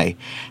Highway?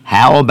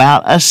 How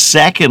about a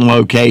second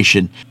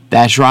location?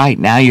 That's right,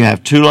 now you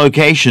have 2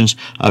 locations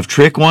of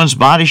Trick One's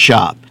Body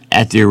Shop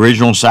at the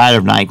original site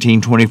of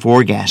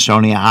 1924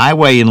 Gastonia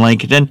Highway in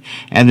Lincoln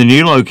and the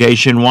new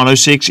location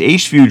 106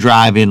 Eastview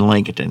Drive in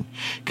Lincoln.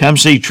 Come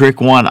see Trick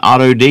One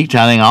Auto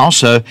Detailing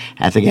also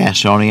at the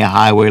Gastonia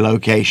Highway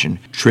location.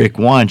 Trick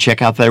One,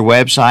 check out their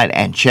website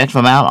and check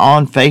them out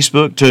on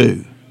Facebook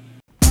too.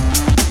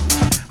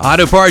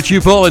 Auto Parts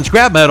U-Pull and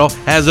Scrap Metal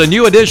has a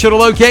new additional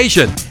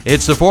location.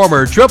 It's the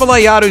former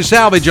AAA Auto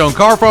Salvage on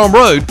Car Farm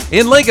Road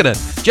in Lincoln.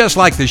 Just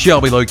like the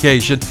Shelby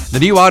location, the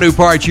new Auto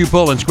Parts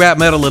U-Pull and Scrap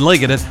Metal in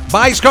Lincoln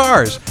buys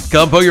cars.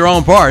 Come pull your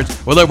own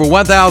parts with over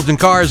 1,000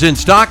 cars in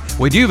stock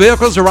with new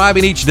vehicles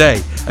arriving each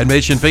day.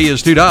 Admission fee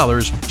is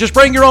 $2. Just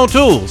bring your own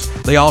tools.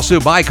 They also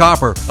buy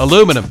copper,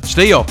 aluminum,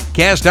 steel,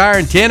 cast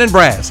iron, tin, and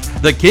brass.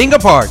 The king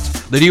of parts.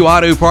 The new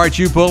Auto Parts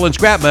U-Pull and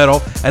Scrap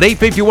Metal at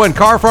 851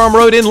 Car Farm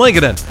Road in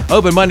Lincoln.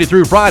 Open Monday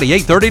through Friday,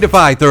 8:30 to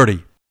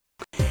 5:30.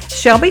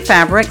 Shelby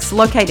Fabrics,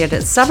 located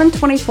at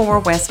 724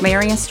 West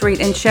Marion Street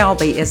in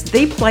Shelby, is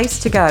the place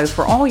to go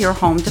for all your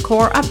home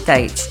decor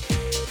updates.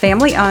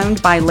 Family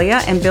owned by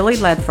Leah and Billy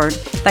Ledford,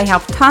 they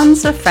have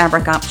tons of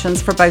fabric options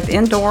for both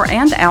indoor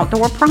and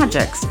outdoor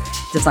projects.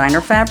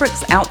 Designer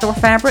fabrics, outdoor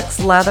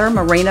fabrics, leather,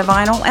 merino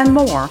vinyl, and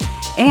more.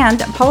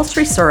 And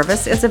upholstery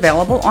service is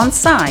available on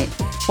site.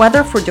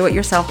 Whether for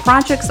do-it-yourself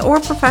projects or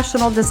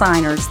professional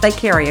designers, they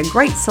carry a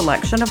great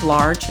selection of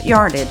large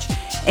yardage.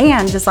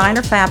 And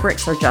designer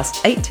fabrics are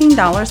just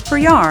 $18 per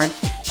yard.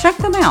 Check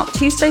them out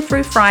Tuesday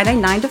through Friday,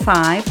 9 to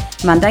 5,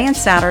 Monday and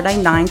Saturday,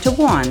 9 to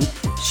 1.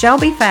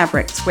 Shelby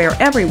Fabrics, where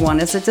everyone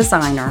is a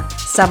designer.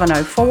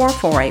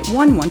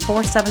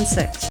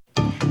 704-481-1476.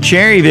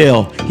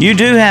 Cherryville, you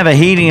do have a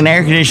heating and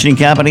air conditioning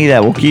company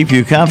that will keep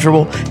you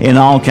comfortable in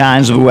all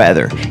kinds of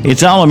weather.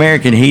 It's All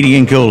American Heating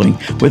and Cooling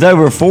with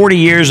over 40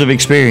 years of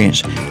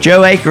experience.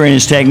 Joe Aker and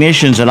his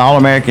technicians at All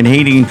American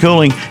Heating and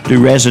Cooling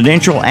do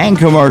residential and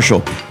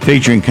commercial,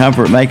 featuring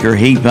Comfort Maker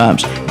heat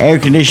pumps, air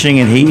conditioning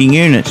and heating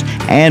units,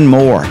 and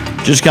more.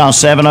 Just call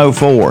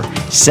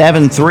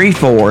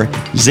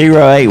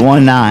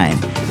 704-734-0819.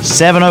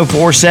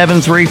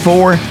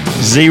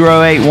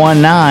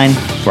 704-734-0819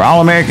 for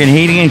All American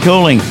Heating and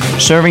Cooling,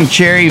 serving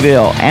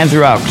Cherryville and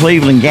throughout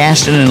Cleveland,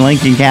 Gaston, and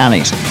Lincoln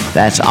counties.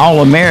 That's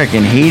All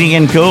American Heating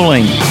and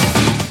Cooling.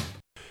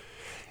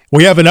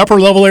 We have an upper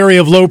level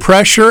area of low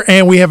pressure,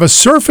 and we have a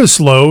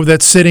surface low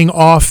that's sitting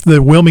off the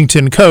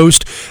Wilmington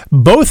coast.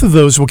 Both of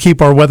those will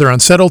keep our weather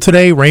unsettled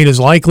today. Rain is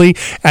likely,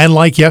 and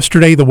like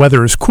yesterday, the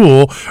weather is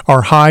cool.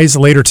 Our highs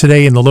later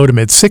today in the low to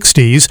mid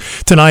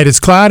 60s. Tonight is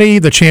cloudy,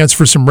 the chance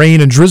for some rain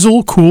and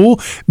drizzle, cool,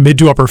 mid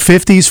to upper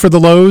 50s for the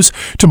lows.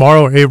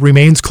 Tomorrow it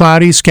remains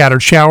cloudy,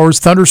 scattered showers,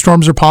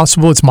 thunderstorms are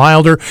possible. It's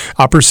milder,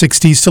 upper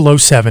 60s to low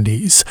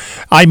 70s.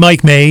 I'm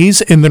Mike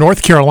Mays in the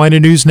North Carolina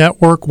News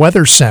Network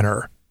Weather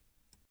Center.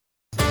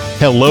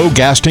 Hello,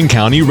 Gaston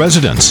County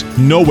residents.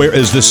 Nowhere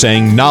is the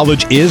saying,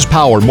 knowledge is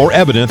power, more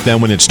evident than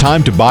when it's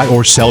time to buy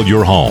or sell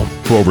your home.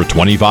 For over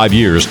 25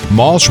 years,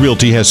 Moss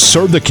Realty has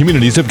served the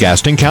communities of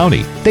Gaston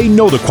County. They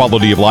know the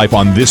quality of life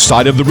on this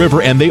side of the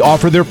river, and they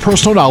offer their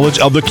personal knowledge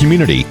of the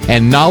community.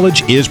 And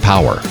knowledge is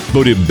power.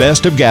 Voted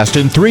Best of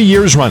Gaston 3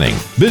 years running.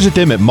 Visit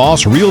them at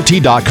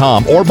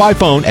mossrealty.com or by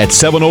phone at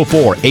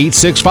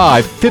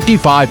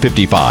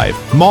 704-865-5555.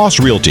 Moss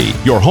Realty,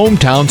 your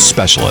hometown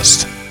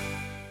specialist.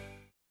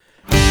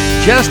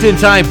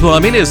 Just-in-Time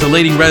Plumbing is the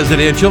leading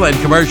residential and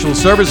commercial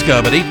service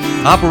company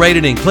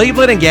operated in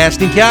Cleveland and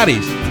Gaston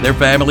counties. They're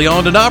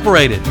family-owned and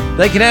operated.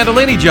 They can handle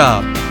any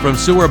job, from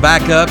sewer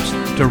backups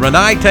to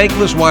Rinnai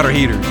tankless water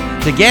heaters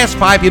to gas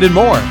piping and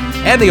more.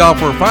 And they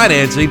offer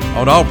financing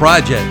on all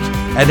projects.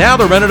 And now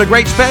they're running a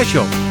great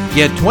special.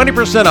 Get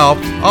 20% off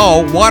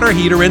all water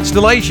heater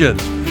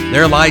installations.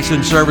 Their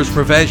licensed service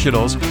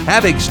professionals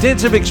have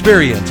extensive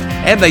experience,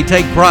 and they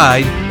take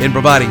pride in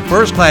providing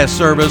first-class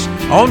service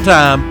on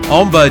time,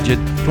 on budget,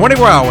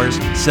 24 hours,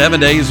 7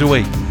 days a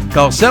week.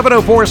 Call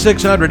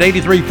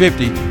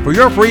 704-600-8350 for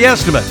your free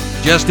estimate.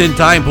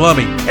 Just-in-Time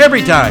Plumbing,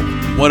 every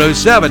time.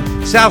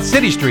 107 South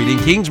City Street in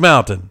Kings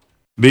Mountain.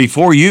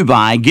 Before you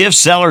buy, give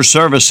Sellers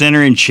Service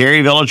Center in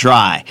Cherryville a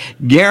try.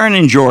 Garen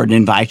and Jordan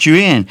invite you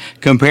in.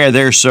 Compare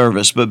their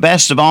service, but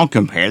best of all,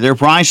 compare their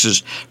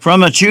prices.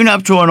 From a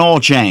tune-up to an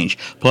oil change.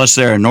 Plus,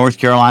 they're a North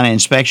Carolina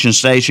inspection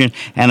station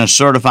and a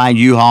certified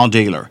U-Haul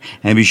dealer.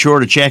 And be sure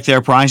to check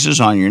their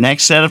prices on your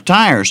next set of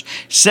tires.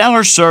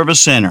 Sellers Service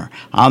Center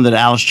on the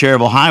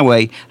Dallas-Cherryville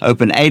Highway,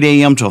 open 8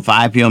 a.m. till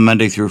 5 p.m.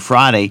 Monday through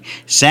Friday.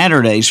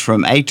 Saturdays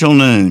from 8 till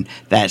noon.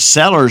 That's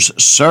Sellers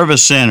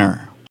Service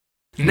Center.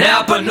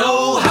 Napa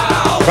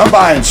know-how. Come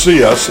by and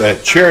see us at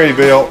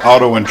Cherryville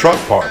Auto and Truck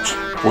Parts.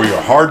 For your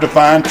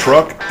hard-to-find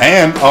truck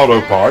and auto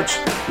parts,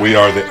 we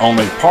are the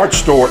only parts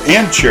store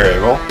in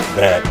Cherryville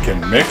that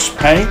can mix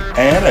paint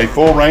and a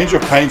full range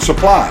of paint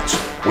supplies.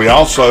 We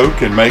also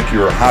can make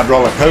your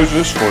hydraulic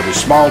hoses for the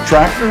small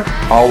tractor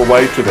all the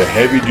way to the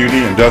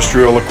heavy-duty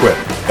industrial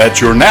equipment. That's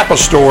your Napa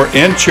store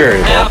in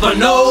Cherryville. Napa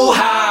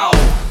know-how.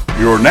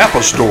 Your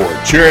Napa store,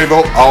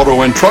 Cherryville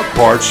Auto and Truck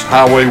Parts,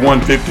 Highway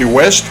 150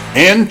 West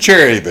in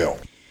Cherryville.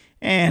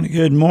 And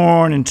good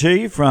morning to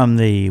you from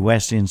the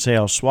West End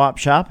Sales Swap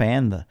Shop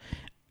and the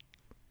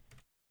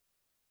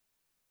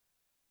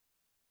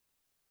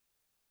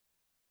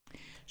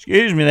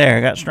excuse me there,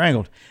 I got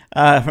strangled.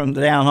 From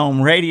the Down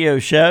Home Radio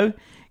Show.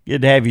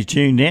 Good to have you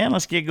tuned in.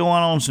 Let's get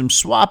going on some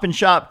swap and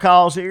shop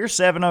calls here.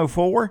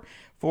 704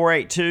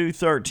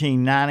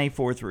 482-1390,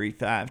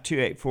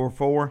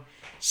 435-2844,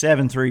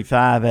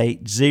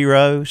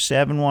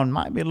 735-8071.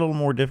 Might be a little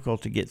more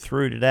difficult to get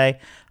through today.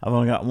 I've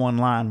only got one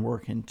line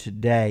working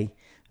today.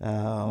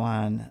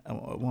 One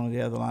of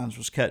the other lines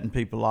was cutting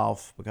people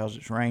off because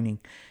it's raining,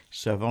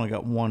 so I've only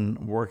got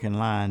one working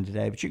line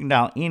today. But you can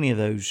dial any of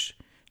those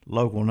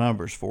local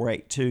numbers,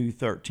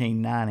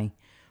 482-1390,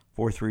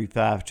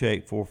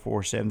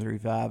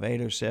 435-2844,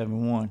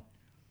 735-8071.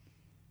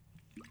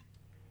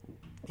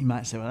 You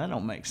might say, well, that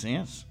don't make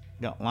sense.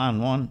 Got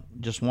line one,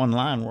 just one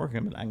line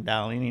working, but I can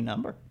dial any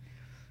number.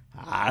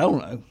 I don't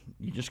know.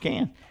 You just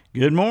can.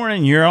 Good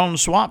morning. You're on the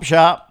Swap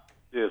Shop.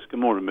 Yes, good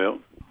morning,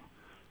 Milton.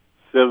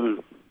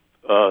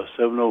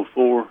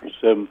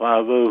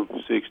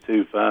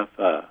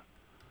 704-750-6255.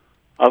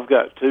 I've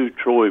got 2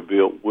 Troy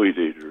built weed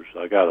eaters.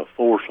 I got a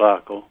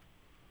 4-cycle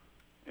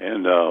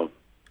and a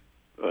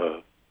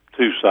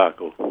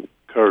 2-cycle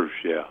curve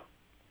shaft.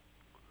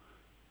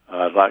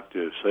 I'd like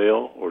to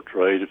sell or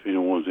trade if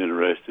anyone's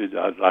interested.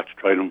 I'd like to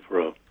trade them for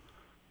a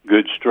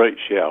good straight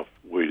shaft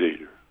weed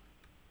eater.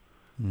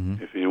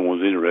 Mm-hmm. If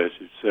anyone's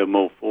interested,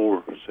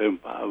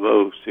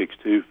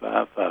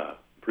 704-750-6255.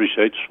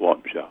 Appreciate the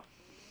Swap Shop.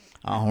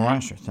 All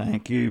right, sir.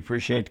 Thank you.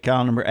 Appreciate the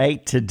call. Number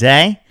 8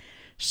 today,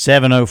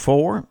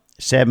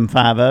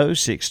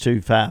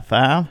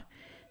 704-750-6255.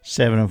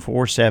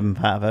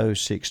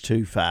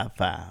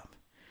 704-750-6255.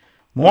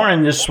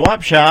 Morning, this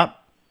Swap Shop.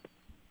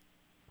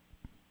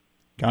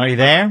 Are you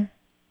there?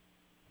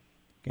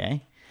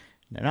 Okay.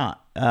 They're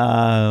not.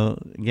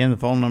 Again, the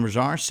phone numbers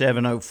are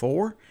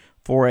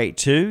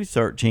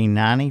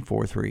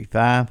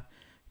 704-482-1390,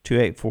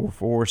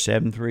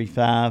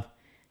 435-2844,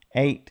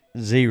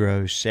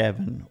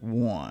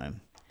 735-8071.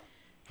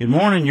 Good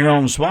morning. You're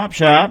on the Swap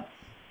Shop.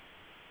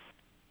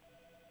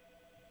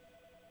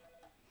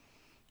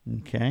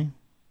 Okay.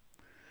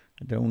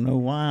 I don't know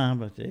why,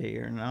 but they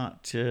are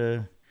not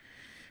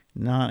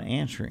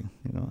answering.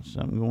 You know,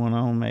 something going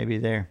on maybe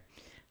there.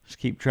 Let's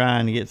keep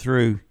trying to get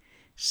through.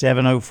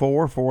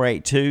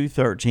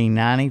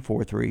 704-482-1390,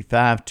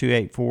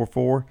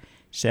 435-2844,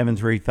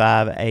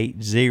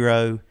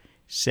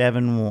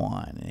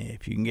 735-8071.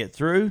 If you can get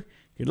through,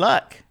 good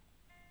luck.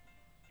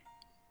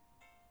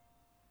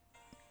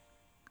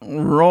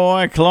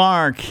 Roy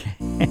Clark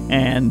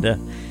and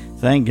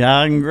thank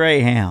God and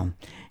Greyhound.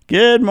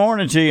 Good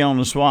morning to you on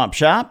the Swap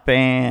Shop,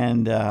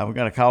 and we've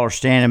got a caller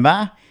standing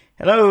by.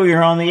 Hello,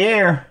 you're on the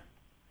air.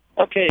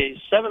 Okay,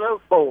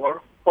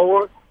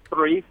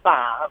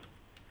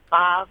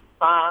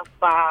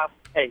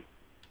 704-435-5558.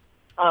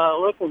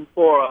 Looking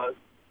for a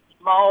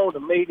small to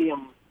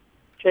medium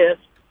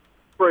chest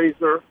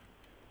freezer.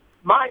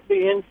 Might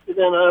be interested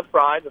in an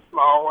upright, a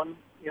small one,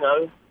 you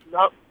know,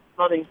 not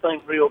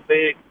anything real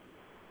big.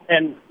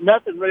 And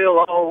nothing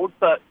real old,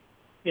 but,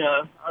 you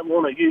know, I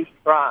want to use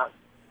price.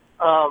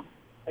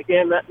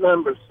 Again, that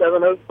number is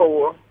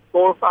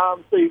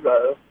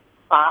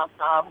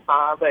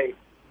 704-450-5558.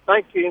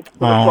 Thank you for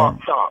the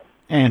Swap Shop.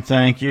 And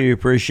thank you.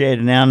 Appreciate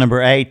it. Now,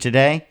 number 8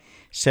 today,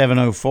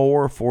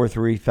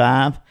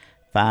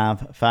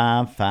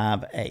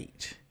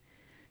 704-435-5558.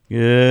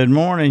 Good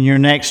morning. You're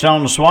next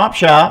on the Swap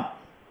Shop.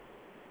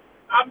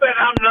 I bet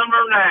I'm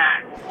number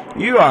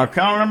 9. You are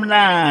caller number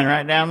 9,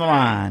 right down the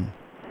line.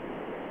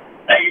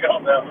 How you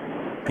doing, Bill?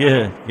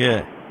 Good,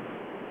 good.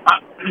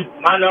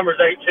 My number is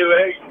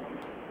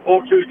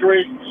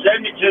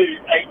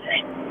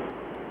 828-423-7218.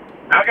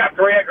 I got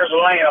 3 acres of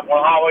land up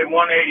on Highway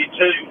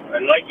 182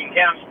 in Lincoln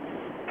County.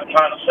 I'm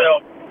trying to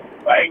sell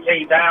for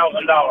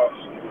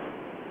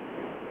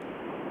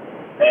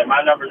 $18,000. And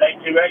my number is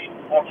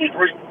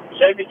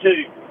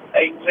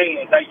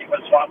 828-423-7218. And thank you for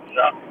the Swap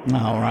Shop.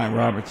 All right,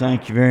 Robert.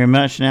 Thank you very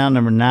much. Now,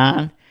 number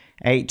 9,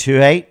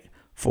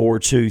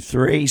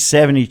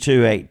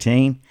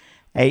 828-423-7218.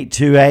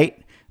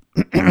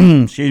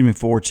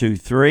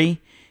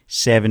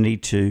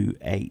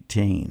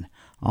 423-7218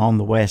 on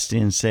the West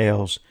End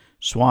Sales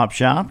Swap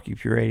Shop.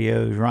 Keep your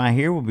radios right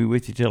here. We'll be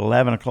with you till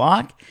 11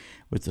 o'clock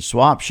with the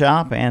Swap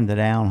Shop and the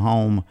Down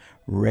Home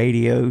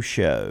Radio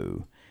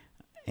Show.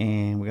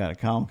 And we got a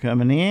call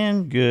coming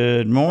in.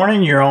 Good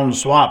morning. You're on the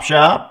Swap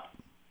Shop.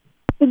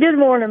 Good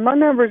morning. My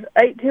number is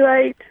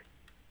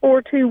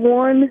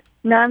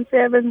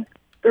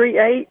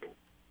 828-421-9738.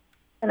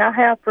 And I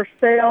have for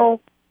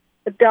sale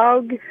a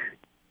dog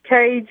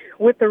cage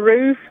with a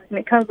roof, and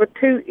it comes with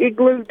 2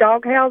 igloo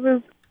dog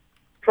houses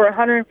for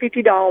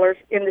 $150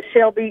 in the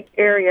Shelby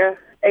area.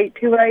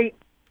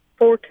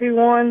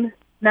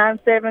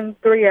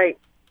 828-421-9738.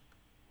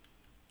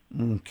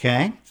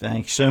 Okay,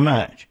 thanks so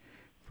much.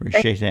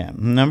 Appreciate that.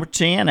 Number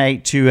 10,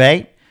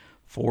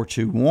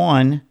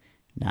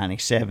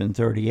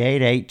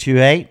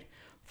 828-421-9738.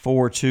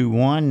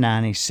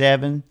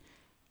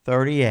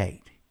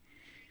 828-421-9738.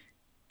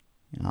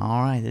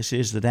 All right, this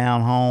is the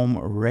Down Home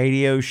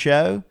Radio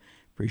Show.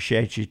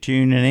 Appreciate you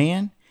tuning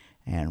in.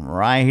 And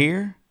right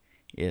here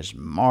is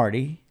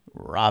Marty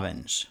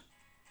Robbins.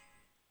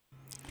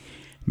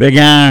 Big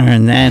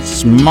Iron,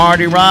 that's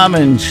Marty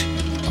Robbins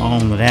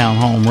on the Down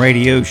Home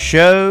Radio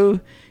Show.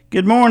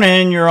 Good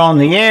morning, you're on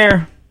the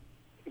air.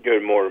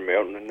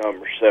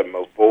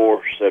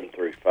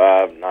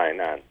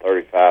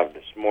 704-735-9935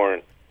 this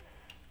morning.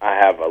 I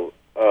have a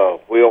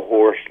wheel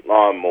horse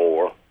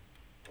lawnmower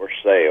for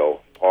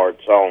sale,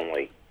 parts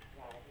only,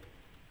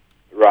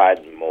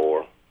 riding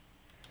mower.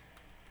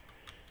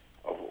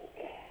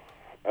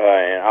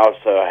 And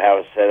also I have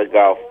a set of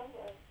golf,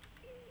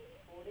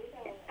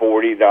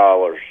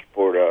 $40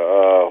 for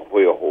the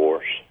wheel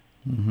horse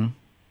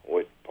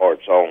with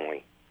parts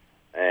only.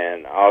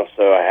 And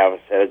also I have a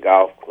set of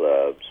golf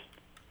clubs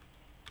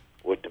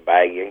with the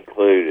bag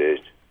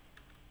included.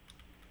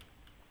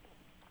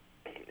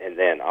 And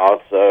then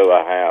also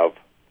I have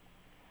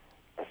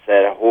a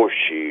set of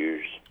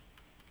horseshoes,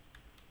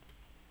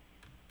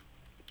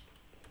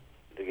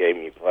 the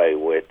game you play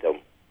with them.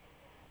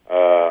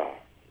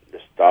 The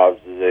stobs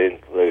is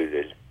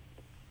included.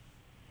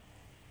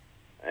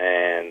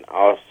 And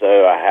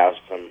also I have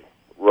some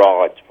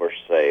rods for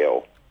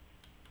sale.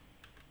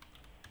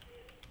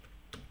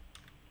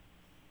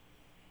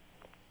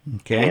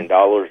 Okay.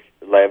 $10,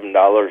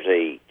 $11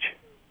 each.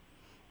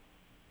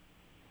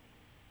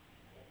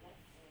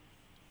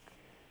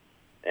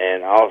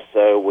 And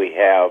also we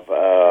have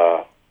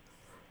a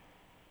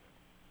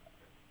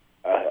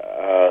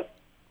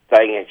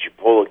thing that you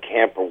pull a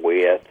camper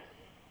with.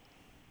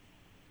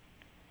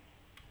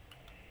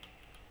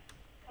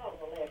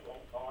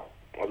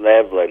 A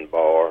leveling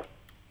bar.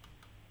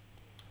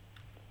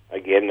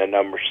 Again, the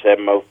number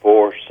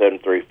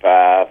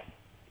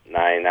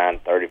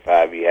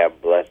 704-735-9935. You have a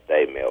blessed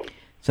day, Milton.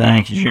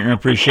 Thank you, Junior. I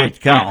appreciate the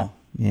call.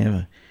 You have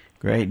a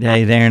great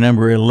day there.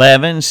 Number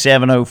 11,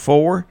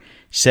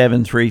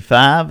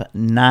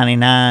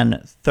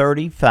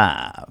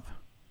 704-735-9935.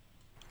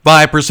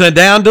 5%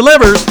 down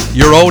delivers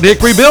your Old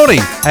Hickory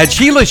building at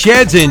Sheila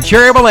Sheds in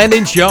Cherryville and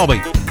in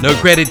Shelby. No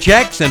credit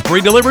checks and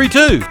free delivery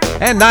too.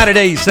 And 90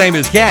 days same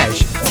as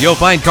cash. You'll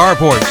find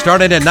carports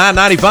starting at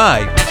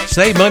 $9.95.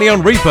 Save money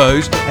on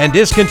repos and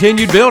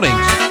discontinued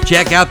buildings.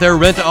 Check out their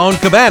rent-to-own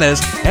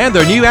cabanas and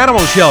their new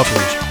animal shelters.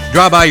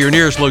 Drop by your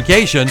nearest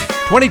location,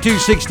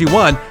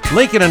 2261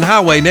 Lincoln and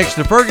Highway next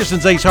to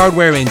Ferguson's Ace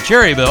Hardware in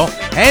Cherryville,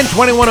 and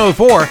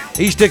 2104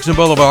 East Dixon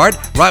Boulevard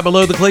right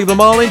below the Cleveland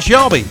Mall in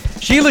Shelby.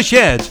 Sheila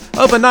Sheds,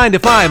 open 9 to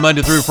 5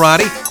 Monday through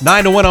Friday,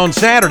 9 to 1 on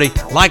Saturday.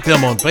 Like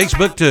them on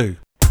Facebook too.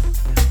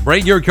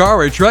 Bring your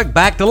car or truck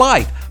back to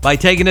life by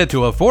taking it to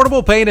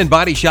Affordable Paint and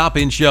Body Shop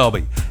in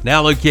Shelby.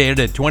 Now located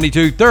at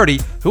 2230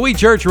 Huey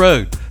Church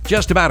Road,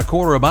 just about a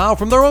quarter of a mile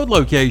from their old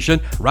location,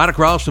 right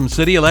across from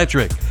City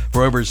Electric.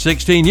 For over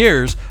 16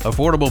 years,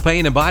 Affordable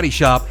Paint and Body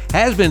Shop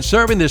has been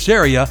serving this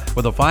area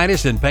with the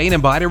finest in paint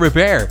and body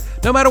repair.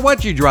 No matter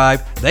what you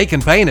drive, they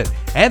can paint it,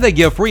 and they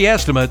give free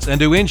estimates and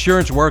do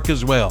insurance work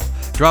as well.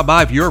 Drop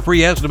by for your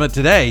free estimate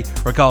today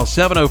or call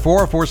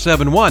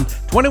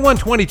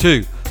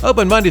 704-471-2122.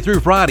 Open Monday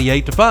through Friday,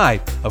 8 to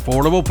 5.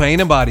 Affordable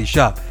Paint and Body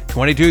Shop,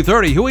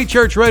 2230 Huey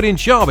Church Road in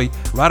Shelby,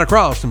 right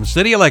across from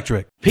City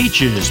Electric.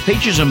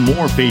 Peaches and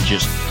more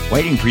peaches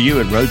waiting for you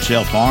at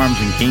Roadsale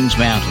Farms in Kings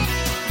Mountain.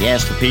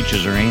 Yes, the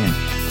peaches are in.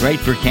 Great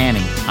for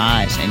canning,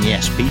 pies, and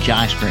yes, peach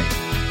ice cream.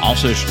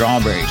 Also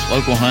strawberries,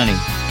 local honey,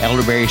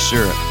 elderberry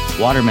syrup,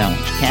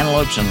 watermelons,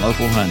 cantaloupes, and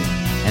local honey.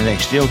 And they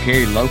still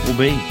carry local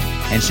bee.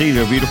 And see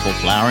their beautiful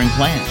flowering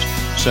plants.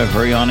 So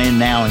hurry on in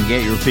now and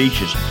get your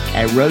peaches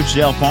at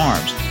Roadsale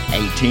Farms,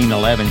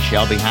 1811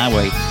 Shelby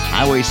Highway,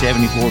 Highway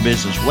 74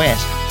 Business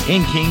West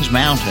in Kings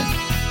Mountain.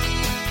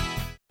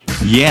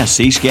 Yes,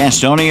 East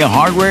Gastonia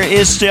Hardware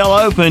is still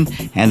open,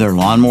 and their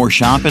lawnmower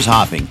shop is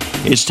hopping.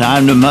 It's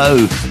time to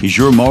mow. Is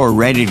your mower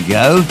ready to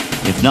go?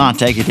 If not,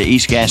 take it to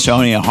East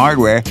Gastonia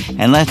Hardware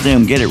and let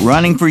them get it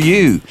running for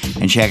you.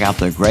 And check out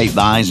their great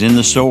buys in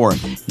the store.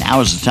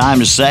 Now is the time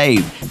to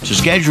save. To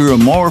schedule your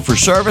mower for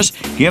service,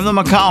 give them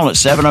a call at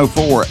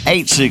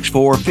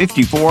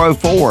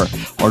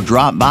 704-864-5404 or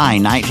drop by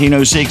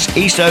 1906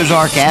 East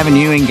Ozark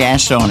Avenue in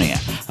Gastonia.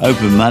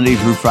 Open Monday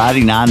through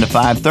Friday, 9 to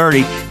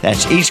 5:30.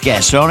 That's East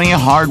Gastonia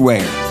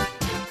Hardware.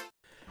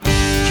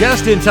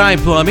 Just in Time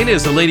Plumbing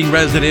is the leading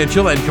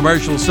residential and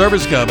commercial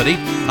service company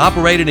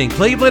operated in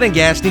Cleveland and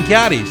Gaston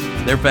counties.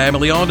 They're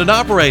family owned and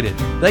operated.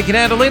 They can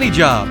handle any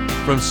job,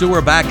 from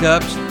sewer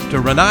backups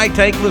to Renai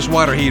tankless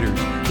water heaters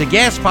to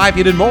gas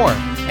piping and more.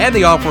 And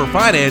they offer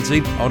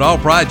financing on all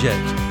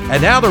projects.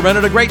 And now they're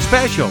running a great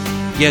special.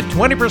 Get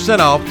 20%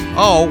 off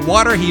all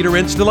water heater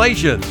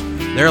installations.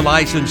 Their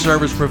licensed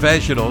service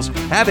professionals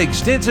have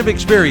extensive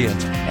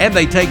experience, and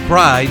they take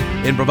pride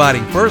in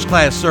providing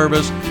first-class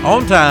service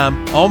on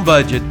time, on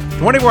budget,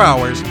 24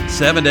 hours,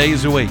 7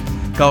 days a week.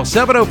 Call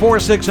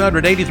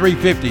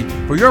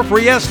 704-600-8350 for your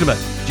free estimate.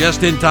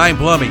 Just in Time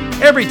Plumbing,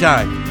 every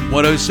time.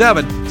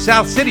 107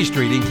 South City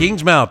Street in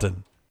Kings Mountain.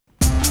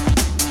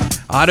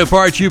 Auto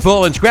Parts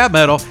U-Pull and Scrap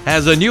Metal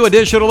has a new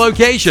additional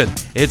location.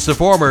 It's the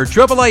former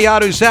AAA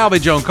Auto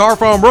Salvage on Car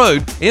Farm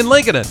Road in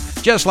Lincoln.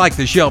 Just like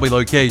the Shelby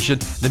location,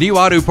 the new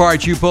Auto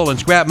Parts U-Pull and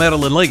Scrap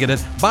Metal in Lincoln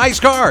buys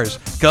cars.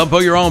 Come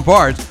pull your own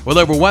parts with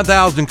over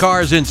 1,000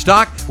 cars in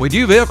stock with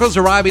new vehicles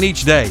arriving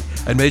each day.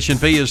 Admission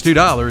fee is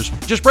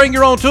 $2. Just bring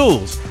your own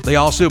tools. They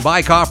also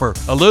buy copper,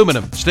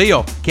 aluminum,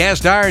 steel,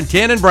 cast iron,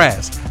 tin, and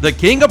brass. The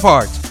king of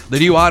parts. the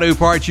new auto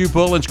parts you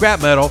pull and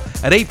scrap metal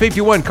at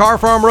 851 Car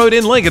Farm Road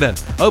in Lincoln.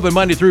 Open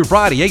Monday through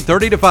Friday,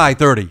 8:30 to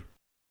 5:30.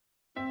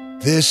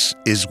 This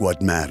is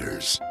what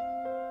matters.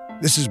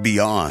 This is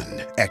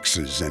beyond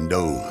X's and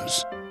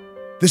O's.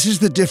 This is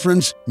the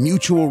difference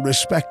mutual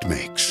respect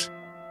makes.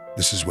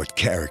 This is what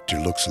character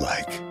looks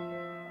like.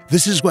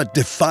 This is what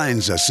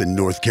defines us in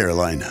North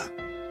Carolina.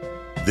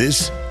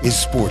 This is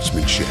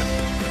sportsmanship.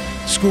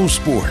 School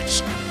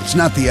sports, it's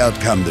not the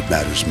outcome that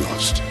matters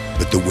most,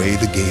 but the way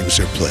the games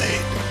are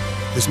played.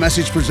 This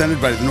message presented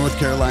by the North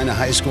Carolina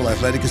High School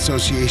Athletic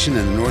Association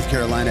and the North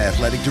Carolina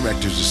Athletic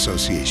Directors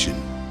Association.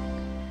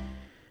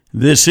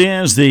 This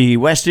is the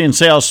West End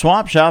Sales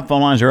Swap Shop.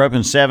 Phone lines are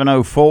open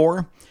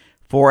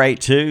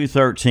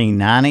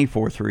 704-482-1390,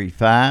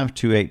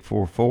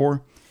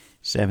 435-2844,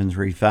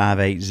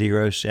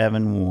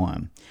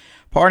 735-8071.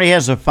 Party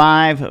has a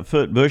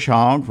 5-foot bush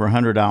hog for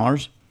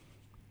 $100.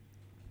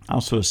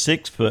 Also a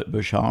 6-foot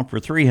bush hog for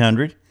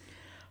 $300.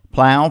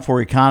 Plow for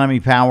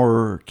Economy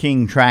Power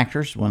King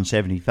tractors,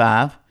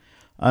 $175.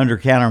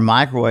 Under-counter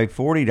microwave,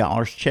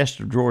 $40. Chest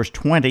of drawers,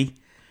 $20.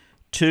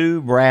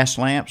 2 brass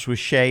lamps with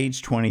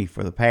shades, $20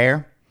 for the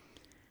pair.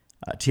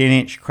 A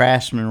 10-inch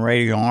Craftsman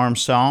radial arm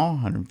saw,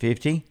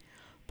 $150.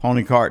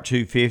 Pony cart,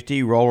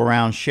 $250.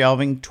 Roll-around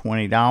shelving,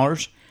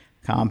 $20.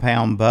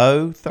 Compound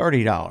bow,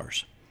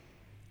 $30.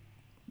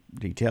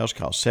 Details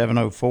call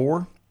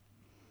 704-732-1229.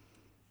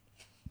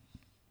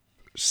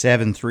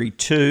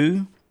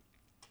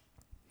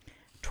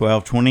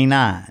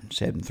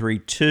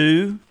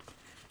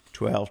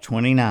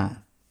 732-1229.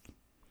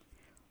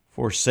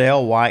 For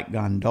sale, white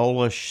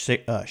gondola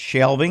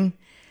shelving,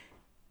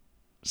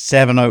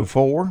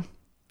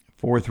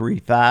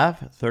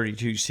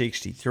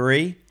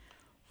 704-435-3263,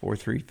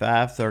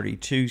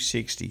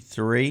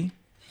 435-3263.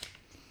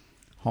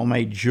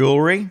 Homemade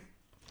jewelry,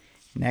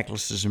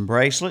 necklaces and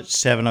bracelets,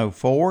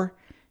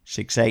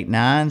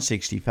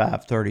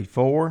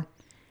 704-689-6534,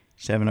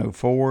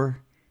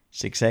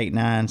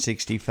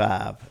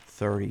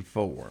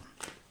 704-689-6534.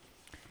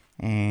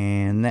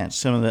 And that's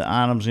some of the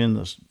items in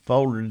the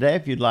folder today.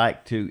 If you'd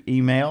like to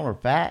email or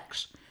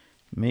fax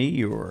me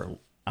your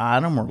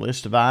item or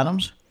list of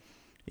items,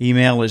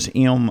 email is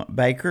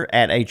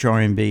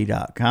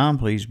mbaker@hrnb.com.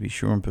 Please be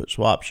sure and put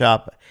Swap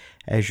Shop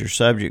as your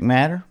subject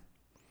matter.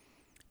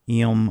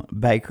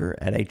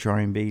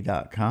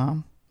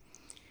 mbaker@hrnb.com.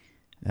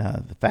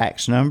 The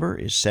fax number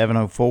is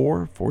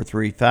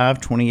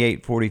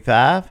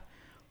 704-435-2845,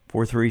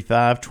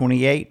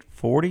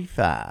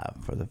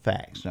 435-2845 for the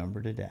fax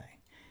number today.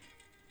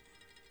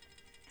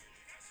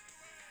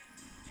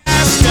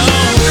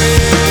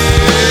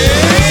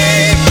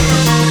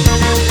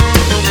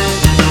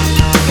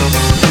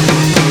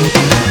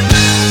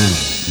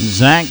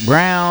 Zach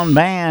Brown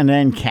Band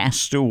and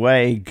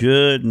Castaway,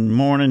 good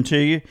morning to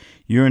you.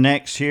 You're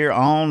next here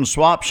on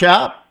Swap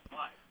Shop.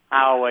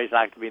 I always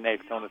like to be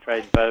next on the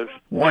trading post.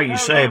 What do you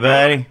say,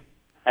 buddy?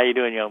 How you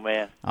doing, young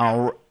man?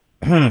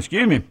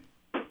 Excuse me.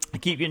 I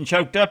keep getting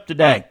choked up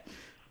today.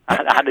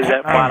 I do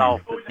that quite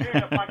often.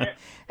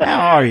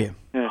 How are you?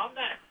 Well,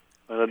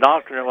 the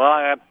doctor,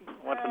 I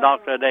went to the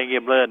doctor today and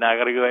get blood, and I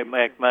got to go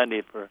back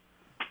Monday for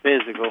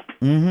physical.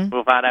 Mm-hmm.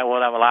 We'll find out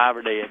whether I'm alive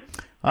or dead.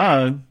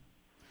 Oh.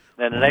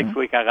 Then the next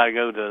week I got to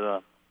go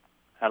to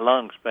a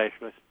lung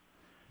specialist.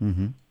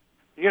 Mm-hmm.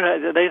 You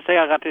know, they say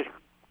I got this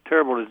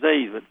terrible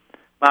disease, but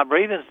my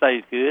breathing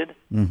stays good.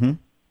 Mm-hmm.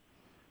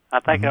 I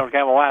think I was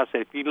my wife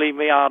said, if you leave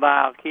me, I'll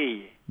die, I'll kill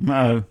you.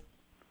 No.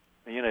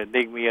 You know,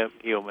 dig me up,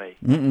 kill me.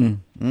 Mm-mm.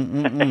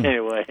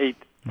 Anyway,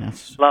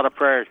 that's a lot of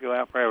prayers go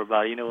out for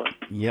everybody. You know what?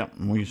 Yep,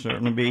 we'll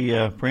certainly be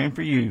praying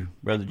for you,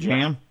 Brother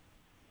Jim.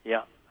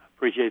 Yeah, I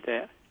appreciate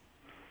that.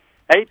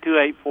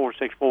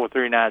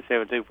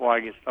 828-464-3972 before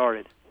I get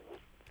started.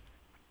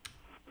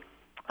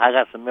 I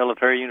got some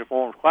military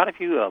uniforms, quite a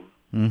few of them.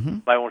 Mm-hmm.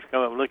 Somebody wants to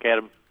come up and look at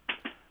them.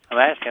 I'm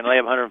asking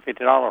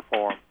 $1,150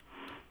 for them.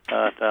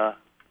 But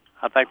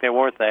I think they're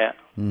worth that.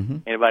 Mm-hmm.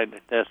 Anybody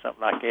that does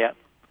something like that.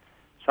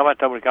 Somebody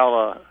told me to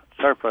call a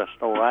surplus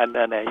store. I hadn't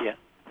done that yet.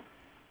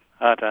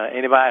 But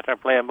anybody out there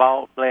playing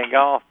golf, I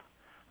got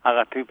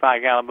 2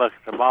 5-gallon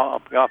buckets of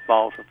golf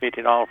balls for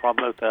 $50 from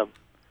both of them.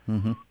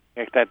 Mm-hmm.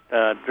 Next that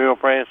drill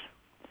press,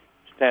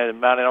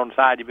 mounted on the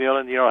side of your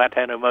building. You don't have to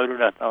have no motor,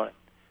 nothing on it.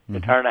 You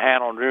turn the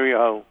handle and drill your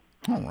hole.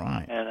 All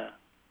right. And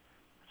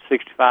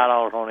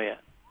 $65 on it.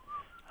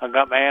 I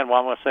got my animal.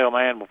 I'm going to sell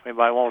my animal if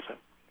anybody wants it.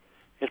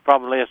 It's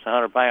probably less than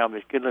 100 pounds.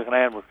 It's a good-looking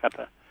animal. It's got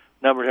the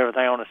numbers,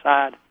 everything on the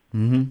side.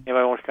 Mm-hmm.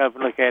 Anybody wants to come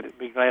and look at it,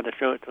 be glad to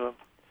show it to them.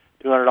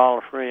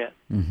 $200 for it.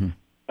 Mm-hmm.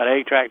 Got an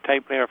 8-track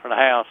tape player for the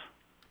house.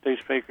 2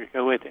 speakers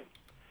go with it.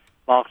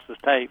 Boxes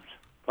of tapes.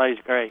 Plays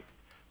great.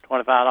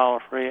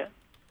 $25 for it.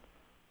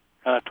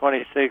 Got a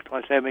 26,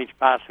 27-inch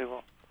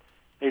bicycle.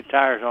 These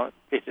tires on it.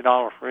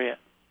 $50 for it.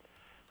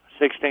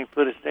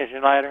 16-foot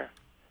extension ladder.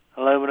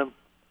 Aluminum.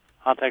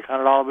 I'll take a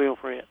 $100 bill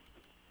for it.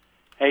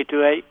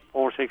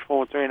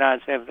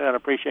 828-464-3972. I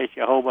appreciate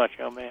you a whole bunch,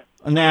 young man.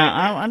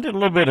 Now, I did a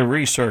little bit of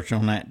research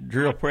on that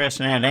drill press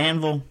and that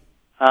anvil.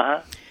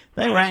 Uh-huh.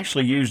 They were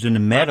actually used in the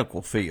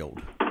medical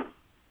field.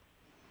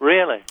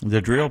 Really?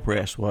 The drill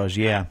press was,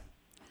 yeah.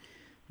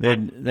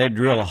 They'd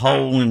drill a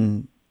hole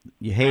in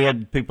your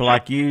head, people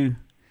like you,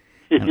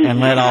 and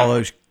let all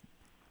those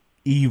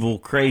evil,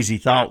 crazy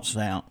thoughts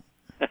out.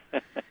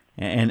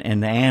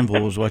 And the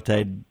anvil was what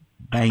they'd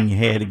bang your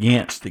head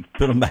against to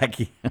put them back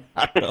in.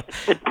 I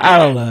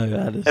don't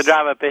know. They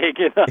drive a pig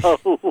in the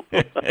hole.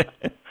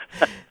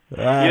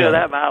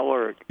 That might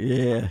work.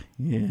 Yeah.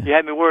 You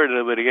had me worried a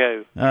little bit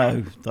ago.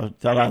 Oh,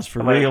 thought I was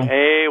for real.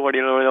 Hey, what do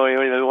you mean?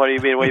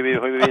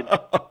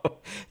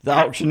 The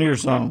auctioneer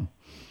song.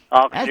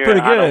 Auctioneer. That's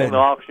pretty good. I don't know the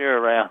auctioneer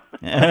around.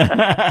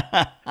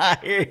 I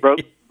hear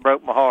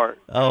broke my heart.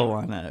 Oh,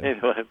 I know.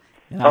 Anyway,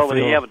 I went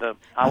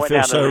feel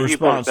down so to the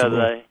Newport the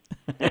responsible. other day.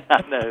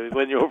 I know, it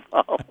wasn't your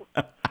fault.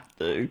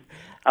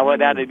 I went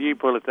down to the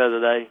Newport the other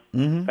day,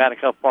 found a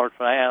couple parts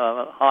for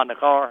a Honda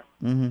car.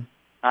 Mm-hmm.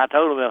 I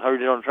told them I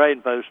heard it on the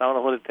trading post. I don't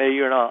know whether to tell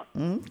you or not.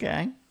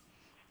 Okay.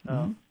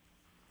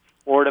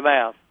 Word of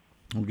mouth.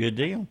 Well, good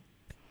deal. Of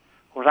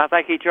course, I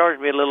think he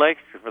charged me a little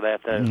extra for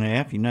that, though.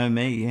 Yeah, if you know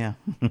me, yeah.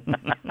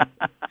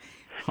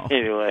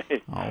 Anyway,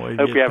 Always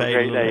hope get you have a paid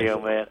great little day, extra.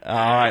 young man. All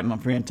right, my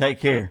friend. Take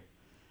care.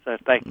 So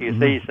thank you.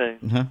 See you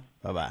soon.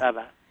 Bye-bye.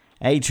 Bye-bye.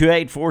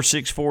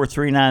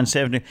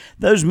 828-464-3972.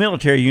 Those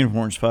military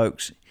uniforms,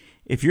 folks,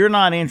 if you're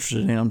not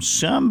interested in them,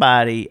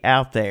 somebody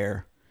out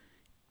there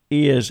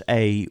is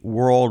a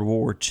World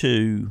War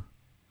II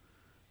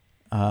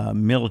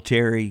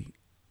military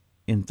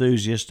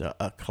enthusiast,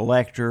 a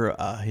collector,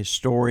 a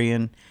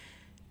historian.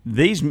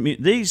 These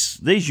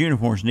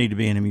uniforms need to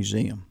be in a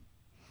museum,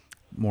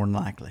 more than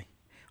likely,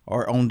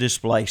 or on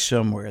display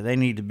somewhere. They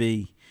need to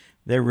be.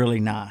 They're really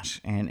nice,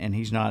 and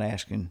he's not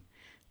asking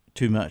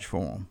too much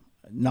for them.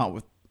 Not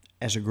with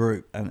as a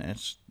group, and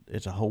it's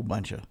a whole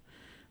bunch of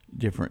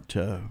different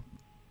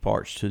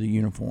parts to the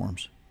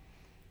uniforms.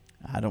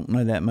 I don't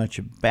know that much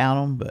about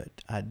them, but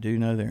I do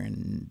know they're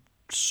in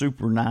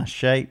super nice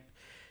shape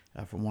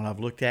from what I've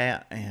looked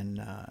at, and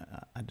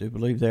I do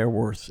believe they're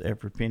worth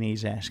every penny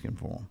he's asking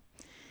for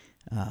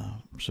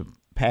them. So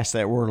pass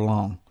that word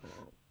along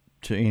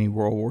to any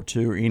World War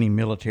II or any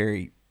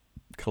military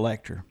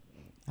collector.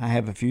 I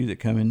have a few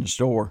that come in the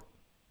store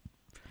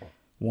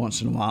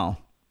once in a while.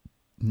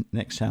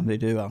 Next time they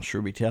do, I'll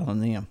sure be telling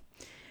them.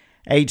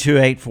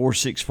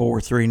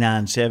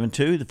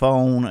 828-464-3972, the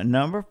phone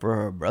number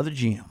for Brother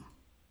Jim.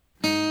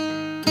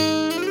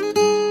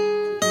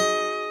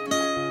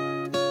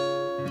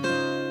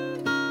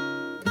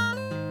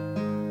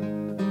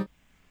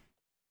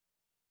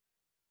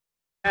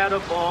 Had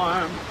a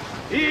farm,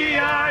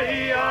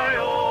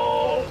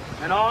 E-I-E-I-O,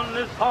 and on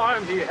this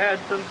farm he had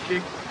some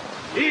chicks,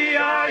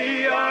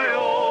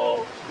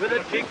 E-I-E-I-O, with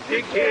a tick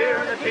here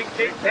and a tick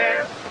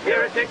there,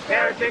 here a tick,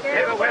 there a tick,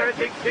 everywhere a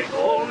tick,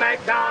 old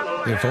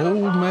MacDonald. If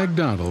old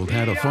MacDonald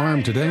had a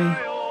farm today,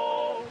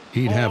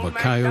 he'd have a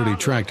Coyote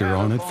tractor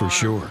on it for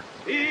sure.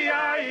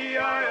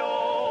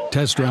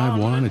 Test drive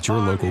one at your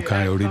local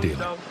Coyote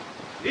dealer.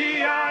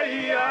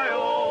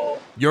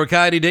 Your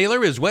Coyote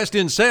dealer is West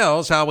End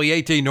Sales, Highway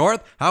 18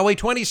 North, Highway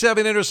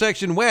 27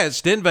 intersection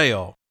west in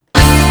Vale.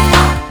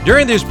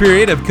 During this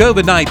period of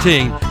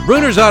COVID-19,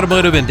 Bruner's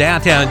Automotive in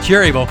downtown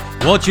Cherryville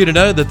wants you to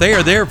know that they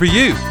are there for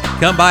you.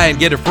 Come by and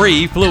get a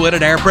free fluid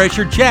and air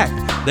pressure check.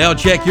 They'll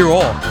check your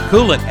oil,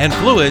 coolant, and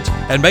fluids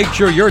and make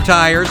sure your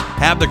tires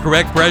have the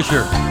correct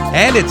pressure.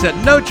 And it's at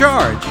no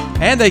charge.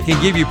 And they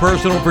can give you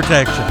personal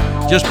protection.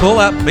 Just pull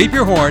up, beep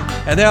your horn,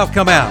 and they'll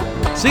come out.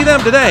 See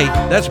them today.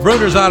 That's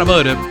Bruner's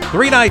Automotive,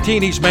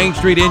 319 East Main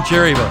Street in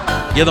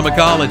Cherryville. Give them a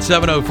call at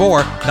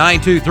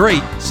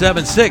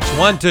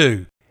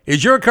 704-923-7612.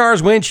 Is your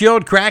car's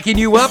windshield cracking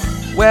you up?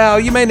 Well,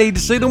 you may need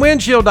to see the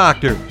windshield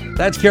doctor.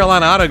 That's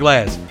Carolina Auto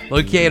Glass,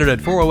 located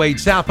at 408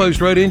 South Post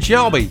Road in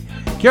Shelby.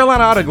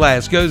 Carolina Auto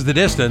Glass goes the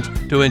distance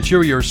to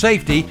ensure your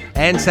safety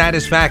and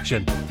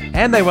satisfaction.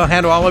 And they will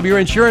handle all of your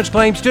insurance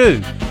claims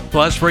too.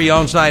 Plus, free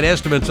on-site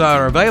estimates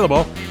are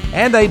available,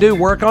 and they do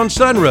work on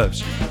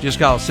sunroofs. Just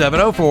call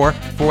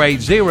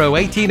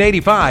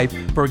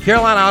 704-480-1885 for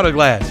Carolina Auto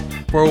Glass,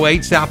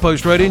 408 South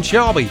Post Road in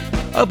Shelby.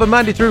 Open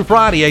Monday through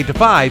Friday, 8 to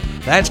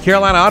 5. That's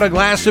Carolina Auto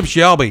Glass of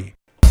Shelby.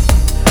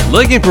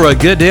 Looking for a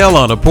good deal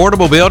on a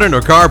portable building or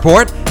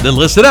carport? Then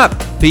listen up.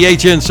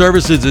 PHN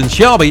Services in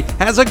Shelby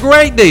has a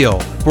great deal.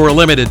 For a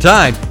limited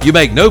time, you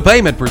make no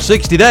payment for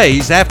 60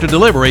 days after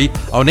delivery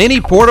on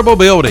any portable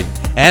building.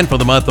 And for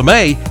the month of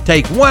May,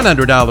 take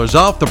 $100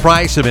 off the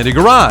price of any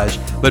garage.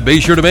 But be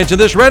sure to mention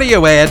this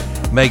radio ad.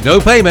 Make no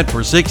payment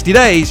for 60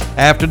 days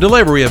after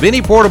delivery of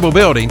any portable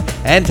building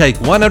and take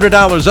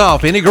 $100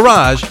 off any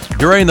garage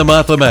during the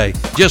month of May.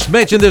 Just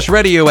mention this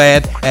radio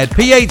ad at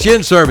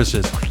PHN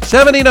Services,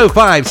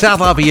 1705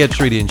 South Lafayette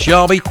Street in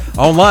Shelby,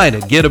 online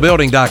at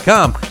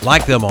getabuilding.com.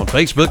 Like them on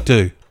Facebook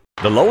too.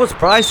 The lowest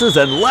prices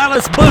and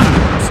loudest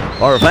booms.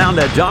 are found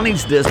at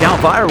Johnny's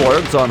Discount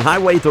Fireworks on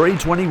Highway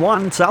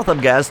 321 south of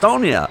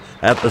Gastonia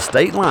at the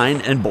state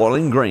line in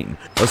Bowling Green.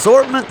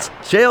 Assortments,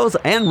 shells,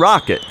 and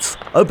rockets.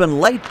 Open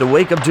late the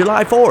week of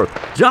July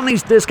 4th.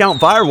 Johnny's Discount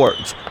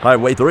Fireworks,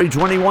 Highway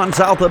 321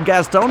 south of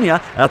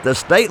Gastonia at the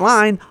state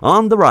line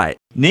on the right.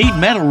 Need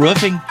metal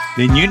roofing?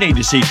 Then you need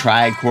to see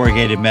Triad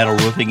Corrugated Metal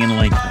Roofing in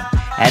Lincoln.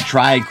 At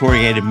Triad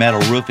Corrugated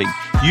Metal Roofing,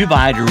 you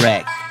buy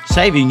direct,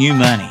 saving you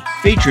money.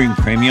 Featuring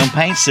premium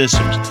paint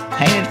systems,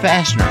 painted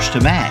fasteners to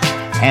match,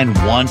 and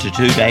 1 to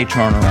 2 day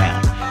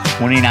turnaround.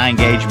 29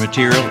 gauge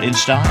material in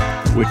stock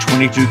with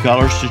 22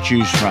 colors to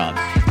choose from.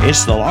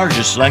 It's the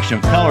largest selection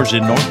of colors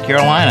in North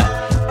Carolina.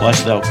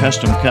 Plus, they'll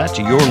custom cut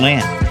to your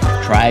length.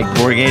 Triad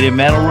Corrugated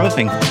Metal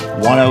Roofing,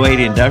 108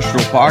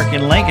 Industrial Park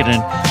in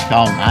Lincoln.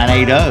 Call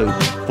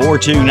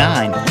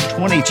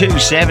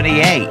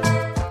 980-429-2278.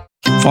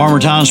 Farmer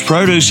Tom's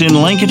Produce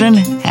in Lincoln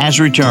has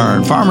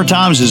returned. Farmer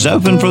Tom's is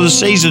open for the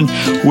season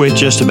with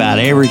just about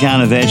every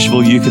kind of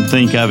vegetable you can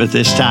think of at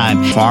this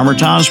time. Farmer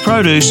Tom's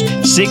Produce,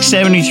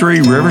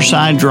 673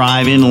 Riverside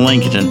Drive in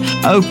Lincoln.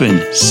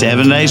 Open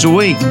 7 days a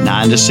week,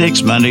 9 to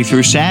 6 Monday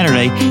through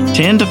Saturday,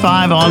 10 to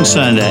 5 on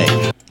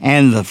Sunday.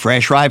 And the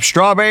fresh ripe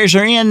strawberries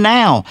are in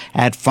now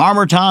at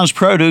Farmer Tom's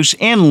Produce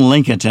in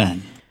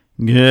Lincoln.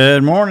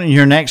 Good morning.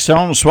 You're next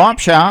on the Swap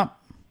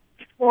Shop.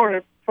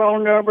 Morning.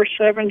 Phone number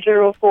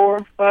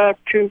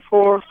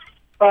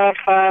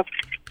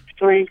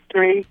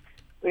 704-524-5533.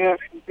 We have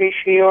some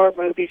VCR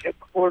movies at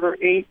quarter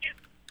each.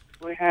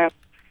 We have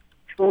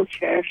tool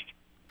chest,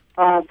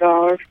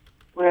 $5.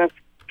 We have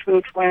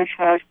 2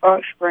 twin-size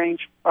box screens,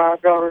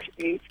 $5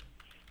 each.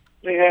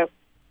 We have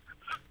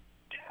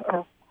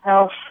 2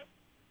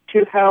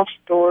 house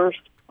doors,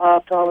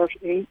 $5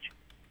 each.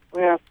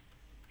 We have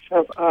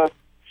some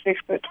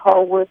 6-foot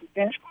tall wooden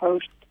bench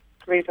posts,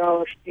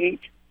 $3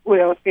 each. We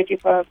have a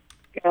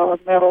 55-gallon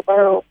metal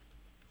barrel,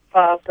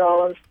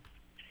 $5.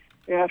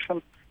 We have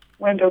some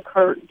window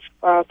curtains,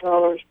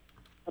 $5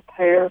 a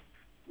pair.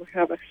 We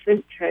have a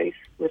suitcase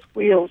with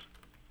wheels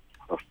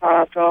for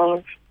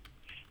 $5.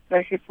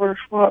 Thank you for the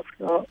swap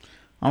shop.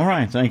 All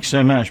right. Thanks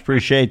so much.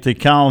 Appreciate the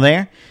call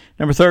there.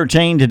 Number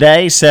 13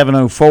 today,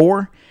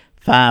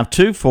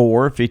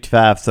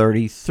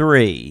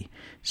 704-524-5533.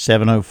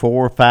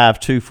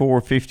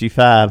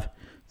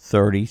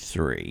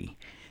 704-524-5533.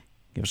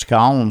 Give us a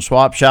call on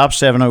Swap Shop,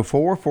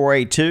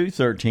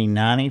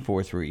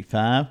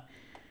 704-482-1390,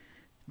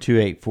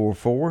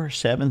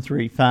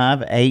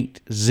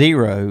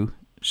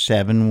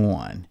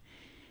 432-2844-735-8071.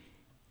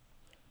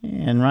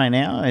 And right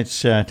now,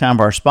 it's time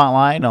for our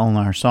spotlight on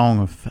our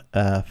Song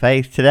of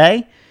Faith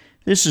today.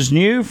 This is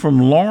new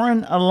from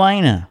Lauren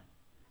Elena,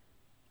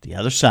 The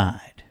Other Side.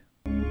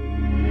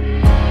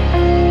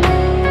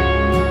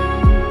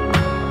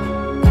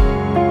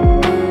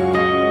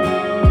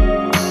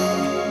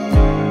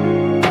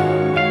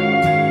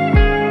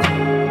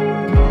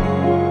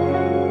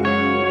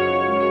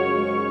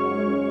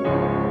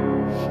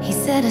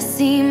 I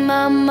see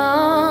my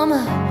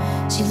mama,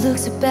 she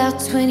looks about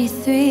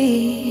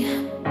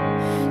 23.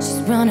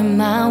 She's running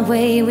my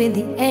way with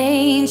the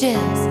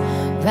angels,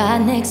 right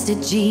next to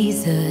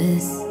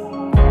Jesus.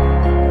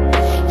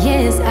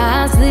 Yeah, his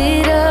eyes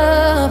lit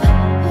up,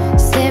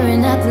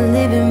 staring at the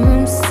living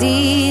room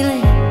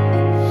ceiling.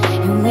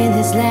 And with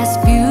his last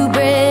few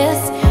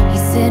breaths, he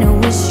said, I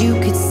wish you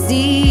could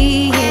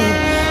see it.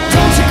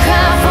 Don't you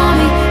cry for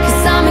me,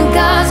 'cause I'm in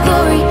God's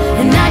glory,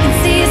 and I can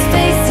see his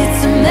face,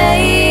 it's amazing.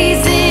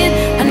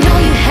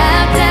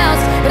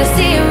 But I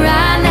see it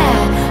right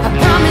now, I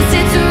promise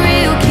it's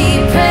real,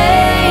 keep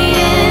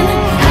praying.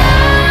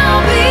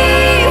 I'll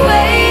be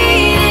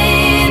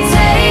waiting,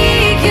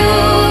 take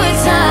your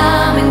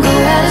time and go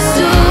write a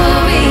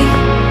story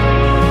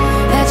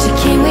that you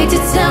can't wait to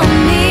tell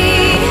me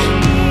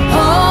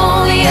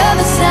on the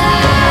other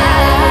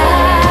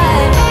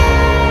side.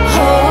 Oh,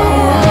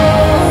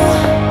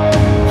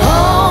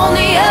 on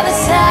the other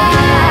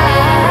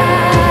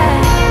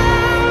side.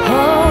 Oh.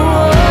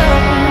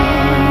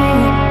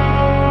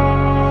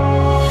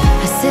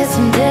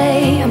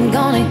 Someday I'm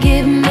gonna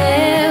get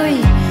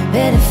married.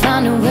 Better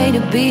find a way to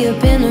be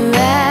up in the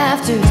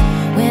rafters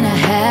when I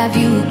have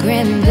you a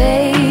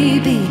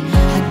grandbaby.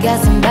 I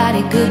got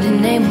somebody good to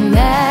name him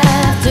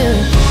after.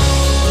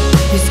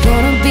 There's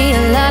gonna be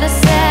a lot of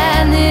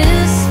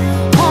sadness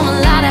on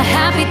a lot of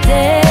happy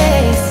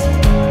days.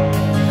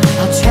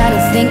 I'll try to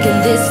think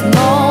of this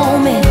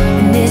moment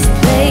in this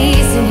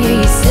place and hear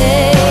you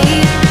say,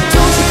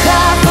 don't you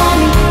cry for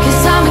me,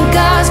 'cause I'm in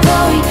God's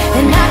glory,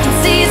 and I can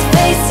see his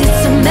face,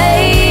 it's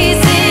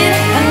amazing.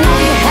 I know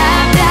you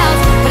have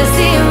doubts, but I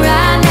see it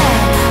right now.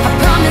 I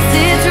promise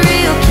it's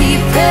real,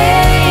 keep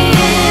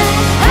praying.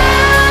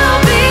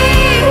 I'll be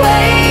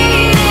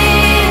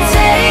waiting,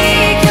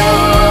 take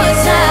your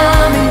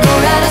time and go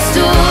write a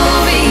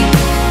story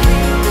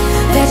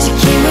that you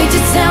can't wait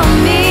to tell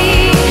me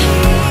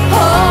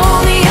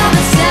on the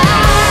other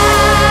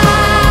side.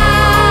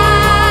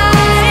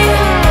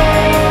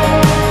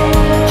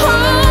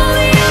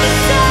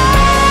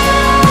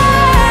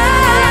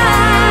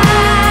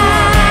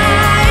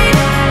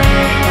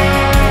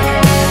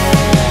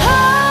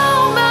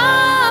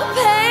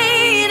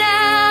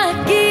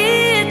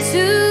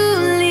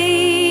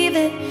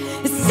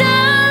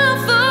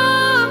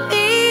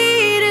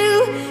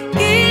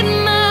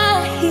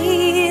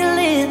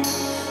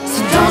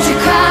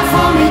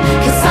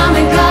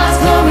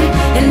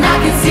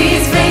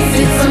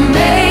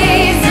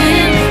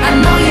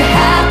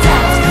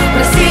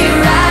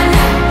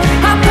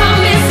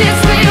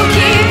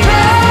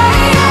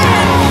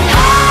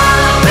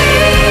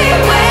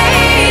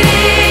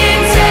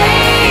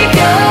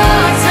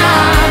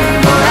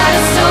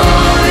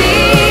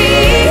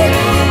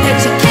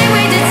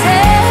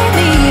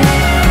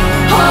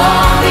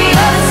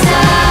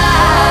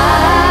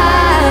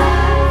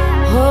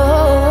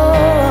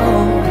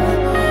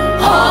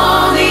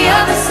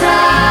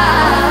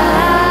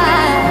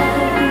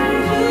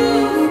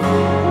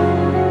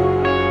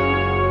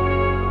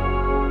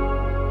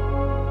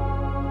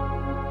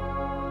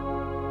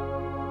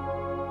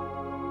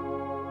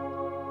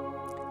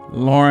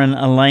 Lauren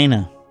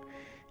Elena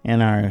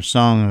in our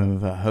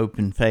song of hope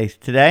and faith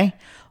today.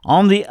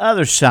 On the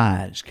Other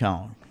Side is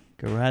called.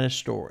 Go write a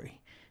story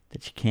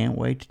that you can't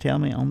wait to tell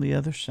me on the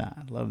other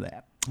side. Love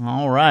that.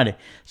 All righty.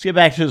 Let's get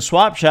back to the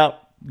swap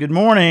shop. Good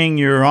morning.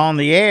 You're on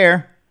the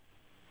air.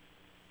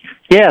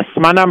 Yes,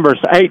 my number is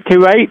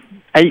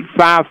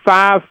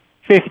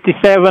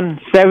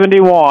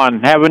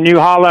 828-855-5771. Have a New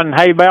Holland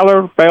hay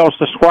baler, bales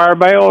to square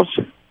bales,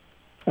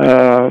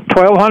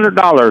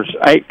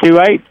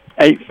 $1,200.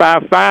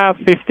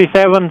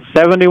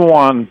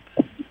 828-855-5771.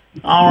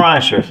 All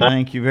right, sir.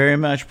 Thank you very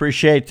much.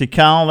 Appreciate the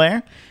call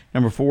there.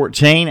 Number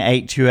 14,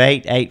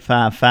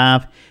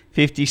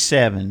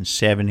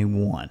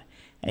 828-855-5771.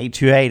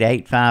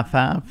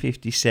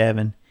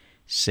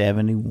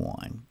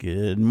 828-855-5771.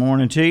 Good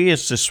morning to you.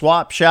 It's the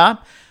swap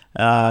shop.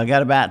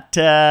 Got about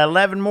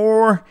 11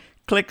 more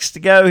clicks to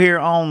go here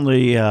on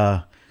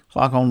the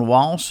clock on the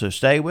wall, so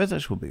stay with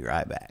us. We'll be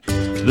right back.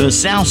 The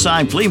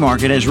Southside Flea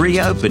Market has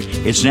reopened.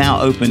 It's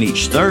now open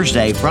each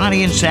Thursday,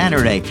 Friday, and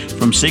Saturday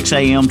from 6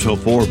 a.m. till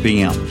 4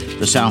 p.m.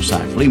 The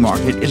Southside Flea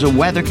Market is a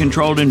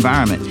weather-controlled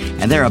environment,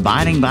 and they're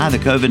abiding by the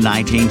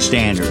COVID-19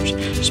 standards.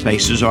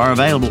 Spaces are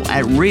available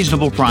at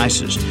reasonable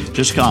prices.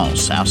 Just call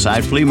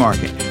Southside Flea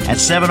Market at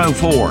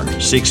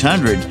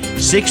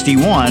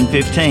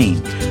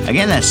 704-600-6115.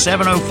 Again, that's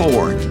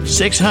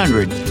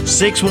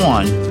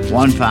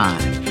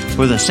 704-600-6115.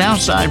 For the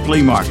Southside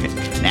Flea Market,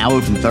 now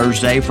open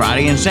Thursday,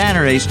 Friday, and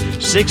Saturdays,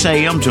 6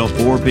 a.m. till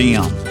 4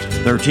 p.m.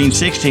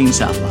 1316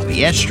 South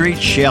Lafayette Street,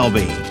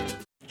 Shelby.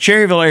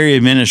 Cherryville Area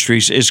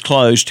Ministries is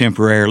closed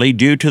temporarily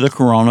due to the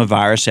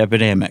coronavirus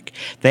epidemic.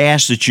 They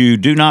ask that you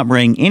do not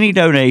bring any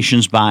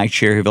donations by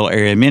Cherryville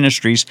Area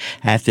Ministries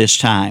at this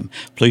time.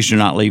 Please do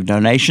not leave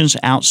donations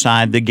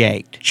outside the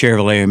gate.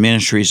 Cherryville Area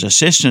Ministries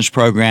Assistance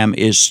Program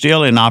is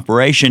still in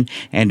operation,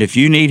 and if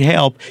you need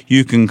help,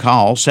 you can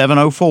call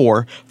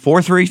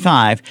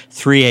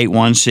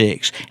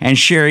 704-435-3816, and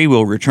Sherry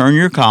will return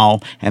your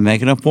call and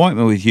make an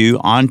appointment with you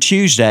on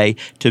Tuesday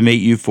to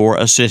meet you for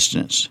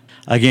assistance.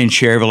 Again,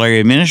 Cherryville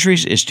Area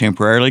Ministries is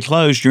temporarily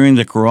closed during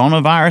the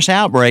coronavirus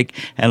outbreak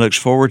and looks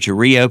forward to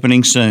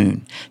reopening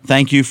soon.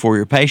 Thank you for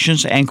your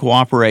patience and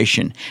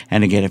cooperation.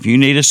 And again, if you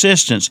need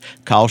assistance,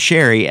 call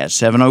Sherry at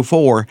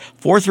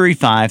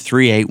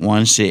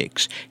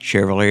 704-435-3816.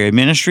 Cherryville Area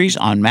Ministries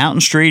on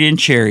Mountain Street in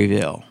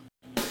Cherryville.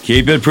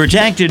 Keep it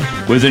protected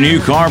with a new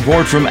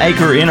carport from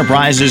Acre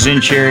Enterprises in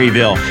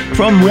Cherryville.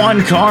 From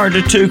one car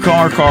to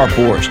two-car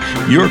carports,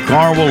 your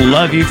car will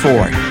love you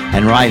for it.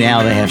 And right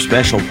now they have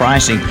special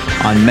pricing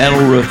on metal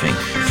roofing.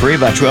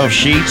 3x12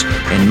 sheets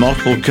in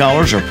multiple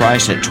colors are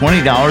priced at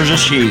 $20 a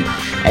sheet.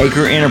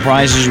 Acre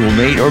Enterprises will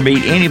meet or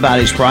beat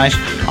anybody's price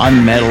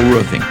on metal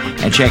roofing.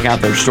 And check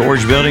out their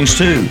storage buildings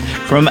too.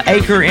 From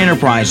Acre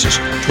Enterprises,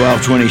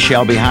 1220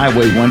 Shelby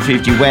Highway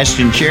 150 West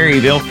in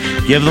Cherryville.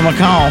 Give them a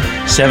call,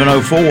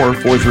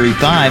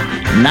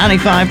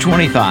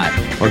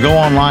 704-435-9525, or go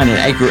online at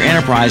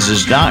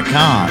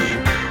acreenterprises.com.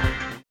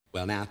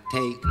 Well, now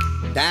take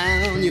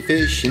down your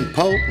fishing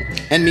pole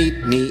and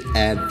meet me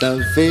at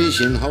the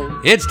fishing hole.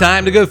 It's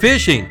time to go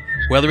fishing.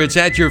 Whether it's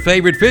at your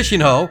favorite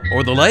fishing hole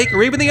or the lake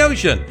or even the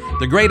ocean,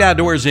 the great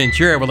outdoors in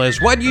Cherryville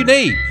is what you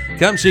need.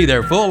 Come see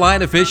their full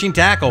line of fishing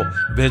tackle.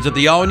 Visit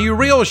the all-new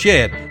reel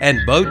shed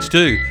and boats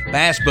too.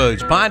 Bass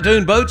boats,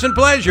 pontoon boats, and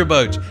pleasure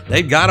boats.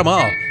 They've got them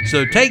all.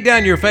 So take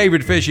down your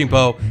favorite fishing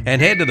pole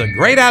and head to the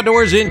great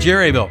outdoors in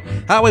Cherryville.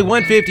 Highway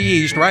 150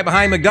 East, right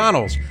behind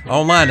McDonald's.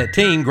 Online at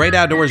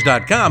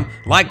teamgreatoutdoors.com.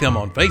 Like them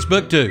on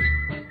Facebook too.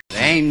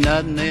 There ain't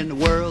nothing in the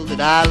world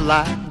that I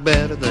like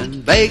better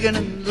than bacon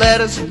and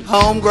lettuce and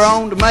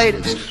homegrown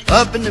tomatoes.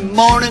 Up in the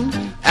morning,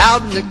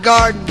 out in the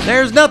garden.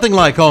 There's nothing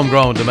like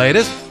homegrown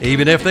tomatoes,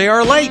 even if they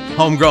are late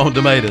homegrown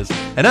tomatoes.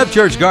 And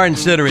Upchurch Garden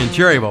Center in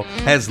Cherryville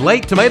has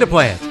late tomato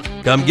plants.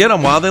 Come get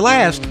them while they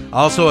last.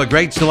 Also a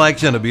great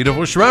selection of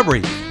beautiful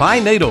shrubbery,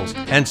 pine needles,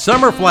 and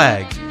summer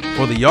flags.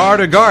 For the yard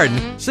or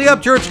garden, see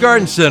Upchurch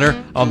Garden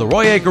Center on the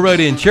Roy Acre Road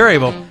in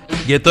Cherryville.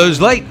 Get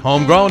those late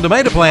homegrown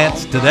tomato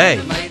plants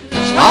today.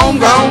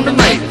 Homegrown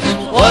tomatoes.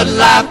 What'd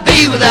life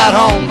be without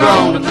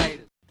homegrown tomatoes?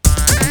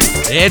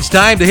 It's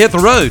time to hit the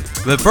road,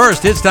 but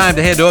first it's time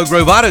to head to Oak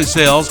Grove Auto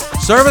Sales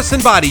Service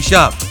and Body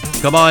Shop.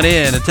 Come on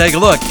in and take a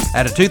look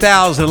at a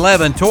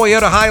 2011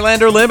 Toyota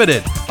Highlander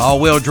Limited.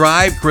 All-wheel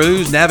drive,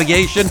 cruise,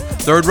 navigation,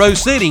 third row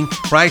seating,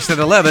 priced at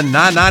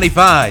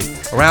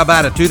 $11,995. Or how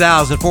about a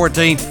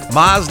 2014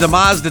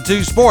 Mazda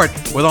 2 Sport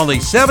with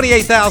only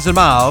 78,000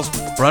 miles,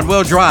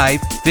 front-wheel drive,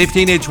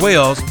 15-inch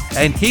wheels,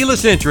 and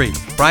keyless entry,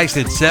 priced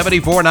at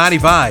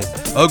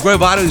 $74,995. Oak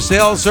Grove Auto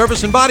Sales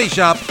Service and Body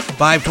Shop,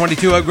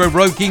 522 Oak Grove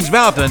Road, Kings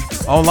Mountain.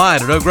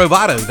 Online at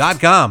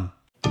oakgroveauto.com.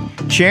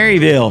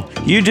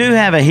 Cherryville, you do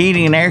have a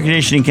heating and air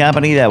conditioning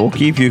company that will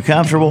keep you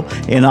comfortable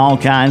in all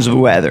kinds of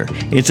weather.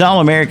 It's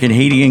All-American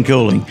Heating and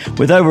Cooling.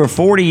 With over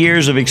 40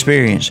 years of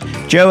experience,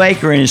 Joe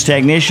Aker and his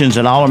technicians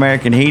at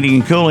All-American Heating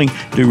and Cooling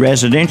do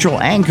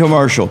residential and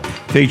commercial,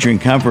 featuring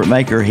Comfort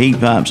Maker heat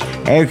pumps,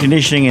 air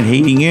conditioning and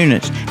heating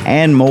units,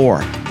 and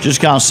more.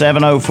 Just call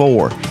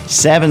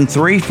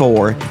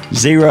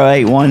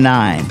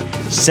 704-734-0819.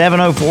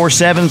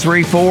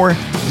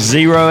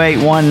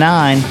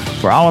 704-734-0819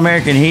 for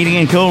All-American Heating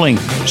and Cooling,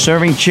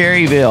 serving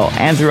Cherryville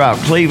and throughout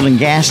Cleveland,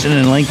 Gaston,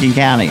 and Lincoln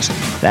counties.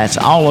 That's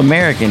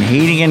All-American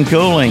Heating and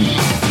Cooling.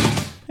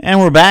 And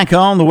we're back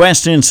on the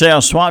West End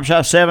Sales Swap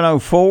Shop,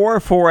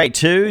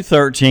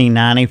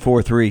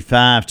 704-482-1390,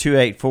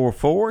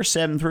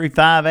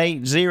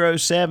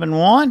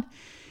 435-2844-735-8071.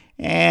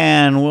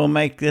 And we'll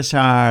make this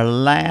our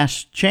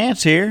last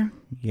chance here.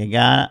 You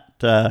got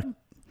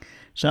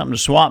something to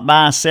swap,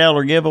 buy, sell,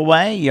 or give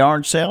away,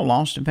 yard sale,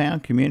 lost and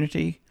found,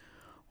 community,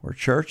 or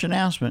church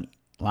announcement.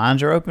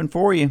 Lines are open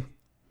for you.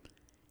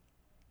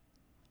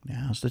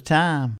 Now's the time.